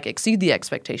that you like exceed the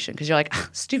expectation, because you're like,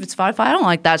 stupid Spotify, I don't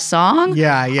like that song.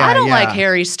 I don't like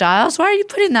Harry Styles. Why are you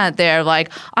putting that there?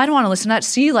 Like I don't want to listen to that.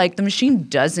 See, like the machine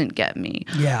doesn't get me.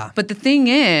 Yeah. But the thing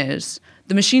is,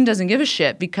 the machine doesn't give a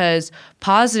shit, because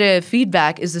positive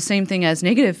feedback is the same thing as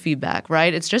negative feedback,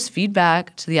 right? It's just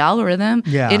feedback to the algorithm.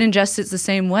 Yeah. It ingests it the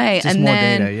same way. Just and more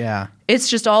then data, yeah. It's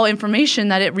just all information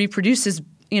that it reproduces,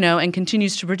 you know, and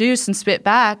continues to produce and spit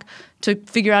back to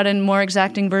figure out a more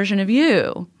exacting version of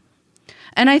you.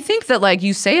 And I think that like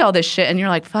you say all this shit and you're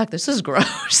like, fuck, this is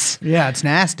gross. Yeah, it's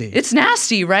nasty. It's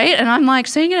nasty, right? And I'm like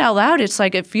saying it out loud, it's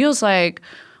like, it feels like,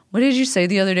 what did you say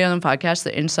the other day on the podcast?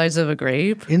 The insides of a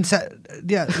grape?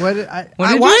 Yeah. Why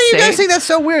are you guys think that's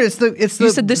so weird? You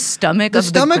said the stomach of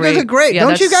the grape. The stomach of the grape. Yeah,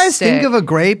 don't you guys sick. think of a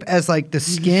grape as like the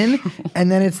skin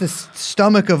and then it's the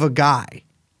stomach of a guy?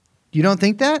 You don't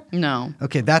think that? No.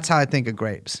 Okay, that's how I think of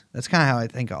grapes. That's kind of how I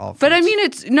think of all fruits. But I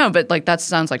mean, but like that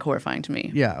sounds like horrifying to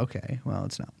me. Yeah, okay. Well,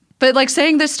 it's not. But like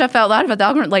saying this stuff out loud about the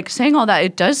algorithm, like saying all that,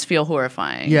 it does feel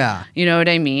horrifying. Yeah. You know what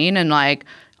I mean? And like,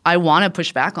 I want to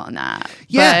push back on that.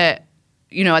 Yeah. But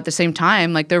you know, at the same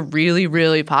time, like they're really,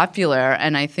 really popular.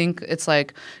 And I think it's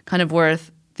like kind of worth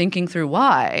thinking through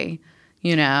why,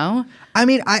 you know? I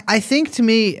mean, I think to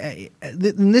me,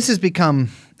 and this has become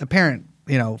apparent,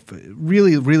 you know,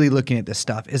 really, really looking at this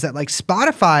stuff, is that like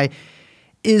Spotify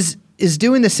is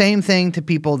doing the same thing to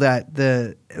people that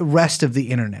the rest of the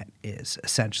internet is,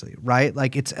 essentially, right?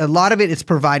 Like it's a lot of it's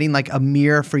providing like a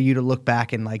mirror for you to look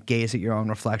back and like gaze at your own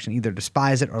reflection, either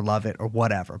despise it or love it or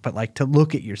whatever, but like to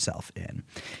look at yourself in.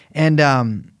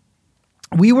 And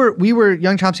we were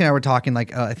young Chomsky and I were talking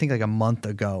like I think like a month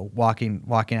ago, walking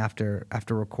after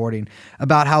recording,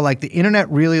 about how like the internet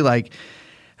really like,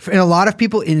 in a lot of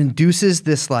people, it induces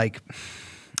this like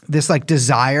this like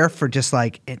desire for just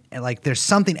like like there's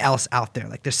something else out there.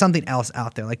 Like there's something else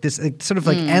out there. Like this like, sort of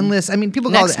like endless. I mean, people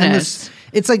call it endless.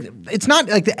 It's like it's not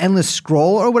like the endless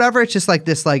scroll or whatever. It's just like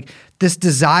this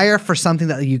desire for something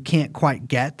that you can't quite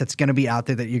get. That's going to be out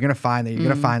there that you're going to find. That you're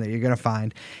going to find. That you're going to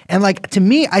find. And like to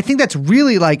me, I think that's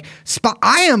really like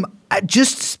I am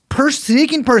just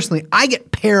speaking personally. I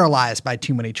get paralyzed by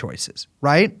too many choices.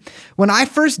 Right? When I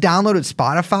first downloaded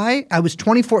Spotify, I was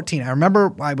 2014. I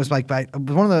remember I was like I had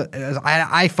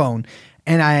an iPhone,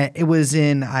 and I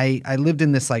lived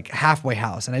in this like halfway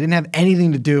house, and I didn't have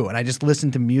anything to do, and I just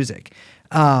listened to music,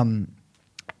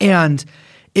 and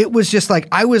it was just like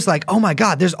I was like, oh my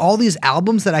God, there's all these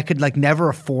albums that I could like never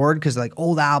afford because like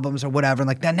old albums or whatever, and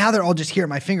like that now they're all just here at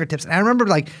my fingertips, and I remember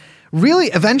like really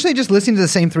eventually just listening to the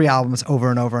same 3 albums over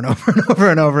and over and over and over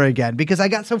and over again because I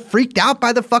got so freaked out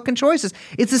by the fucking choices.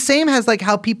 It's the same as like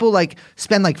how people like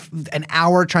spend like an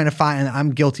hour trying to find, and I'm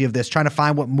guilty of this, trying to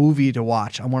find what movie to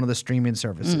watch on one of the streaming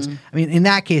services. I mean, in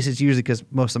that case, it's usually because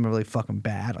most of them are really fucking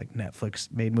bad, like Netflix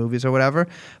made movies or whatever.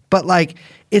 But like,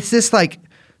 it's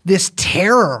this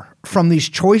terror from these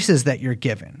choices that you're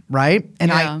given, right?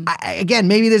 And I again,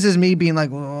 maybe this is me being like,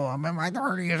 oh, I'm in my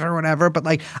 30s or whatever, but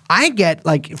like I get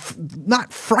like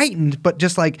not frightened, but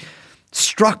just like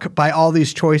struck by all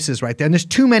these choices right there. And there's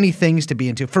too many things to be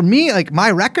into. For me, like my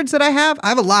records that I have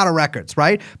a lot of records,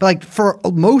 right? But like for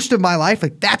most of my life,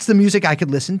 like that's the music I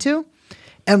could listen to.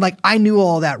 And like I knew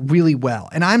all that really well.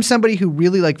 And I'm somebody who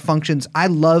really like functions. I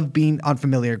love being on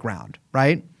familiar ground,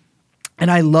 right? And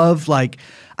I love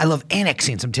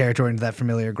annexing some territory into that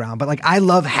familiar ground, but like I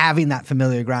love having that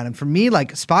familiar ground. And for me,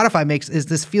 like Spotify is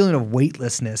this feeling of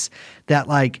weightlessness that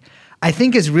like I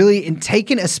think is really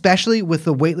taken, especially with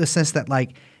the weightlessness that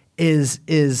like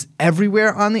is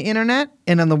everywhere on the internet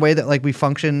and on the way that like we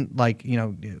function, like, you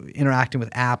know, interacting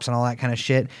with apps and all that kind of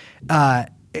shit.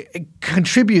 It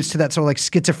contributes to that sort of like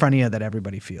schizophrenia that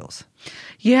everybody feels.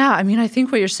 Yeah, I mean, I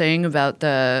think what you're saying about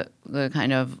the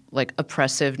kind of like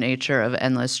oppressive nature of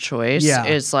endless choice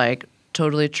is like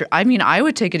totally true. I mean, I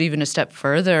would take it even a step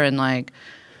further and like,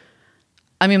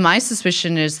 I mean, my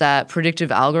suspicion is that predictive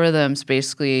algorithms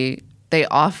basically, they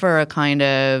offer a kind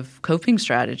of coping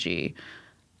strategy,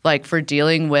 like for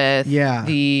dealing with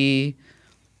the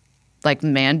like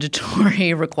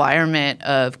mandatory requirement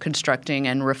of constructing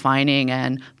and refining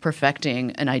and perfecting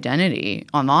an identity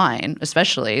online,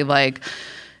 especially like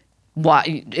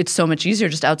why it's so much easier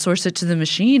just outsource it to the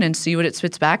machine and see what it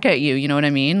spits back at you. You know what I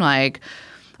mean? Like,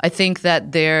 I think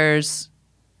that there's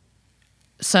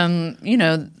some, you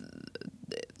know,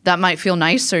 that might feel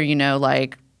nicer, you know,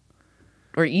 like,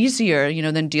 or easier, you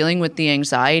know, than dealing with the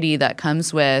anxiety that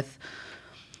comes with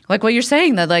like what you're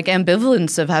saying, that like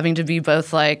ambivalence of having to be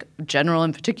both like general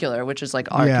and particular, which is like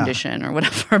our condition or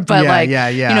whatever. But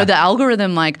you know, the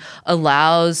algorithm like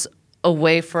allows a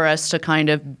way for us to kind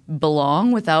of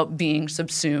belong without being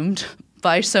subsumed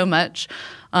by so much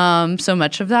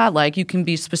of that. Like you can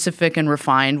be specific and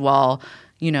refined while,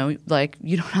 you know, like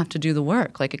you don't have to do the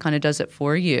work. Like it kind of does it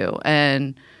for you.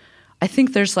 And I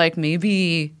think there's like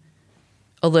maybe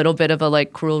a little bit of a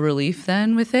like cruel relief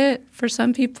then with it for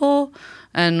some people.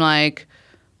 And like,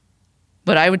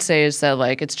 what I would say is that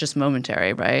like it's just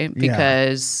momentary, right?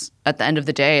 Because at the end of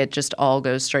the day, it just all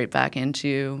goes straight back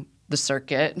into the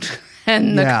circuit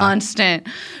and the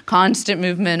constant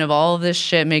movement of all of this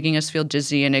shit making us feel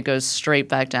dizzy, and it goes straight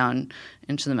back down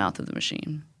into the mouth of the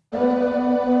machine.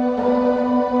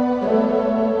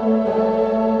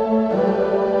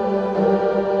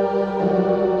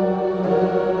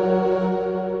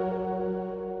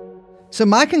 So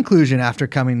my conclusion after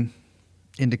coming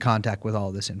into contact with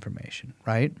all this information,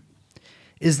 right,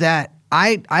 is that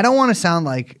I don't want to sound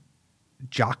like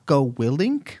Jocko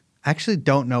Willink. I actually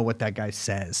don't know what that guy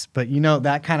says, but you know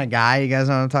that kind of guy, you guys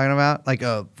know what I'm talking about? Like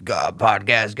a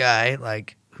podcast guy,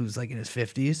 like who's like in his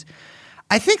 50s.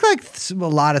 I think like a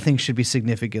lot of things should be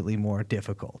significantly more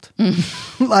difficult.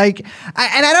 Like,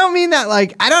 I don't mean that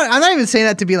like, I'm not even saying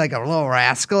that to be like a little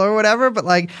rascal or whatever, but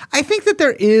like, I think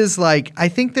there is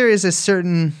a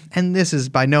certain, and this is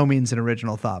by no means an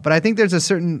original thought, but I think there's a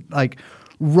certain like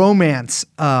romance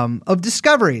of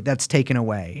discovery that's taken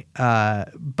away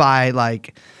by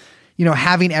like, you know,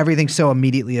 having everything so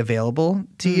immediately available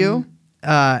to you.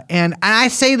 And I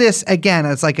say this again,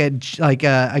 it's like a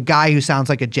guy who sounds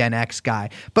like a Gen X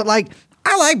guy, but like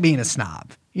I like being a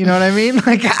snob. You know what I mean?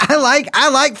 Like I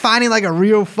like finding like a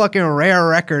real fucking rare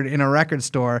record in a record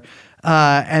store,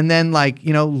 and then like,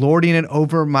 you know, lording it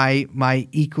over my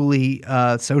equally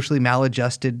socially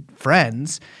maladjusted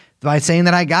friends by saying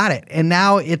that I got it. And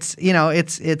now it's, you know,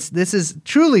 it's this is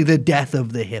truly the death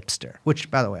of the hipster,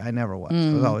 which by the way I never was.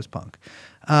 I was always punk.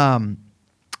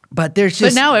 But there's But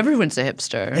just now everyone's a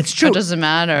hipster. It's true. It doesn't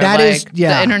matter. That like, is-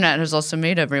 yeah. The internet has also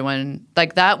made everyone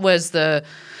like that was the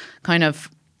kind of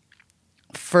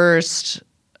first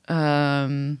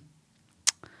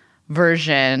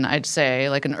version, I'd say,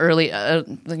 like an early,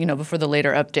 before the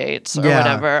later updates or Yeah.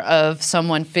 whatever, of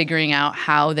someone figuring out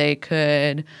how they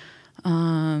could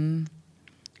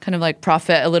kind of like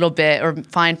profit a little bit or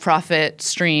find profit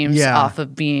streams Yeah. off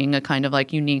of being a kind of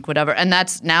like unique whatever. And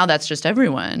that's just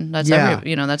everyone. That's Yeah.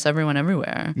 that's everyone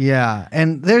everywhere. Yeah,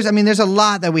 and there's a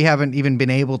lot that we haven't even been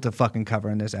able to fucking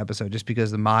cover in this episode just because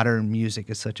the modern music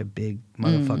is such a big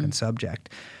motherfucking subject,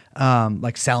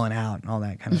 like selling out and all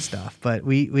that kind of stuff. But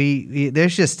we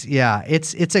there's just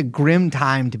it's a grim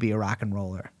time to be a rock and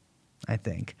roller, I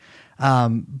think.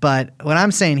 But what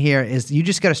I'm saying here is you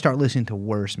just got to start listening to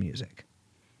worse music.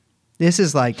 This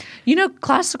is like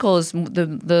Classical is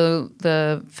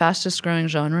the fastest growing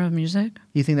genre of music.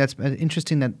 you think that's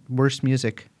interesting that worse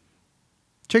music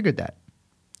triggered that.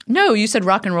 No, you said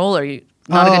rock and roller.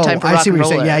 Not a good time for rock I see and what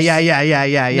you're rollers. saying.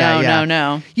 Yeah.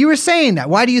 No. You were saying that.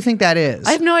 Why do you think that is?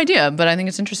 I have no idea, but I think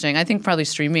it's interesting. I think probably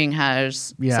streaming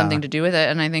has Yeah. something to do with it,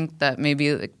 and I think that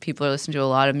maybe like, people are listening to a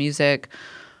lot of music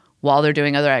while they're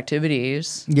doing other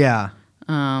activities. Yeah.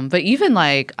 But even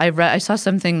like I saw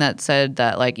something that said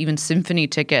that like even symphony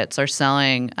tickets are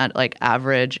selling at like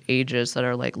average ages that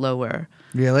are like lower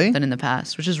Really? than in the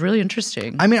past, which is really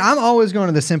interesting. I mean, I'm always going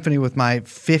to the symphony with my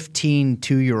 15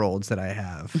 2-year-olds that I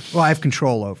have. Well, I have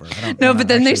control over. No, but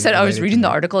then they said I was related reading to the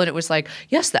them. article and it was like,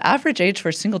 yes, the average age for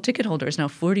a single ticket holder is now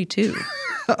 42.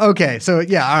 Okay, so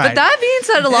yeah, all right. But that means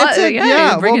that a lot.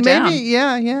 It's Break it down. maybe,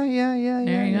 yeah.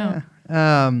 There you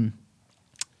go.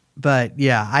 But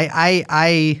yeah,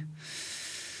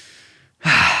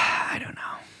 I don't know.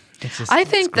 It's just, I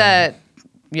think that,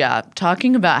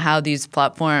 talking about how these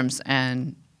platforms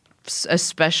and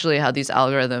especially how these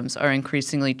algorithms are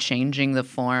increasingly changing the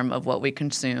form of what we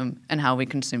consume and how we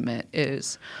consume it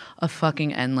is a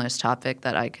fucking endless topic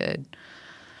that I could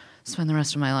spend the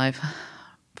rest of my life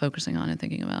focusing on and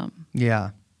thinking about.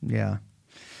 Yeah.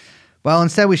 Well,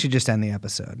 instead we should just end the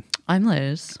episode. I'm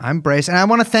Liz. I'm Brace, and I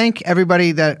want to thank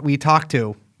everybody that we talked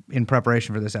to in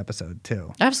preparation for this episode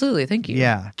too. Absolutely. Thank you.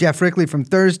 Yeah. Jeff Rickley from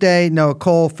Thursday, Noah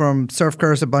Cole from Surf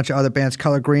Curse, a bunch of other bands,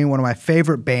 Color Green, one of my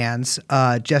favorite bands,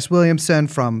 Jess Williamson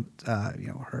from,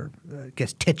 her, I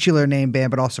guess, titular name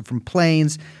band, but also from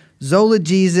Plains, Zola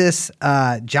Jesus,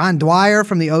 John Dwyer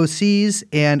from the OCs,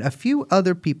 and a few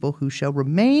other people who shall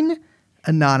remain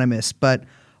anonymous, but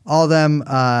all of them,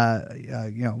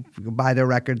 buy their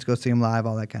records, go see them live,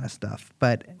 all that kind of stuff.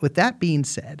 But with that being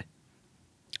said,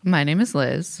 My name is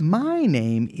Liz. my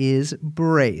name is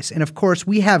Brace. And of course,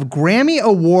 we have Grammy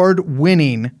Award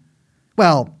winning,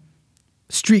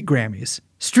 Street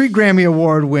Grammy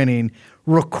Award winning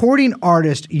recording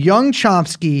artist Young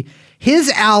Chomsky. His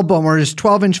album, or his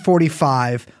 12-inch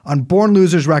 45 on Born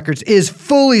Losers Records, is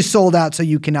fully sold out, so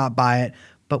you cannot buy it.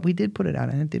 But we did put it out,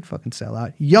 and it did fucking sell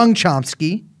out. Young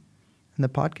Chomsky. And the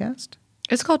podcast?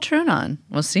 It's called Tronon.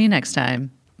 We'll see you next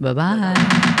time.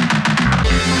 Bye-bye.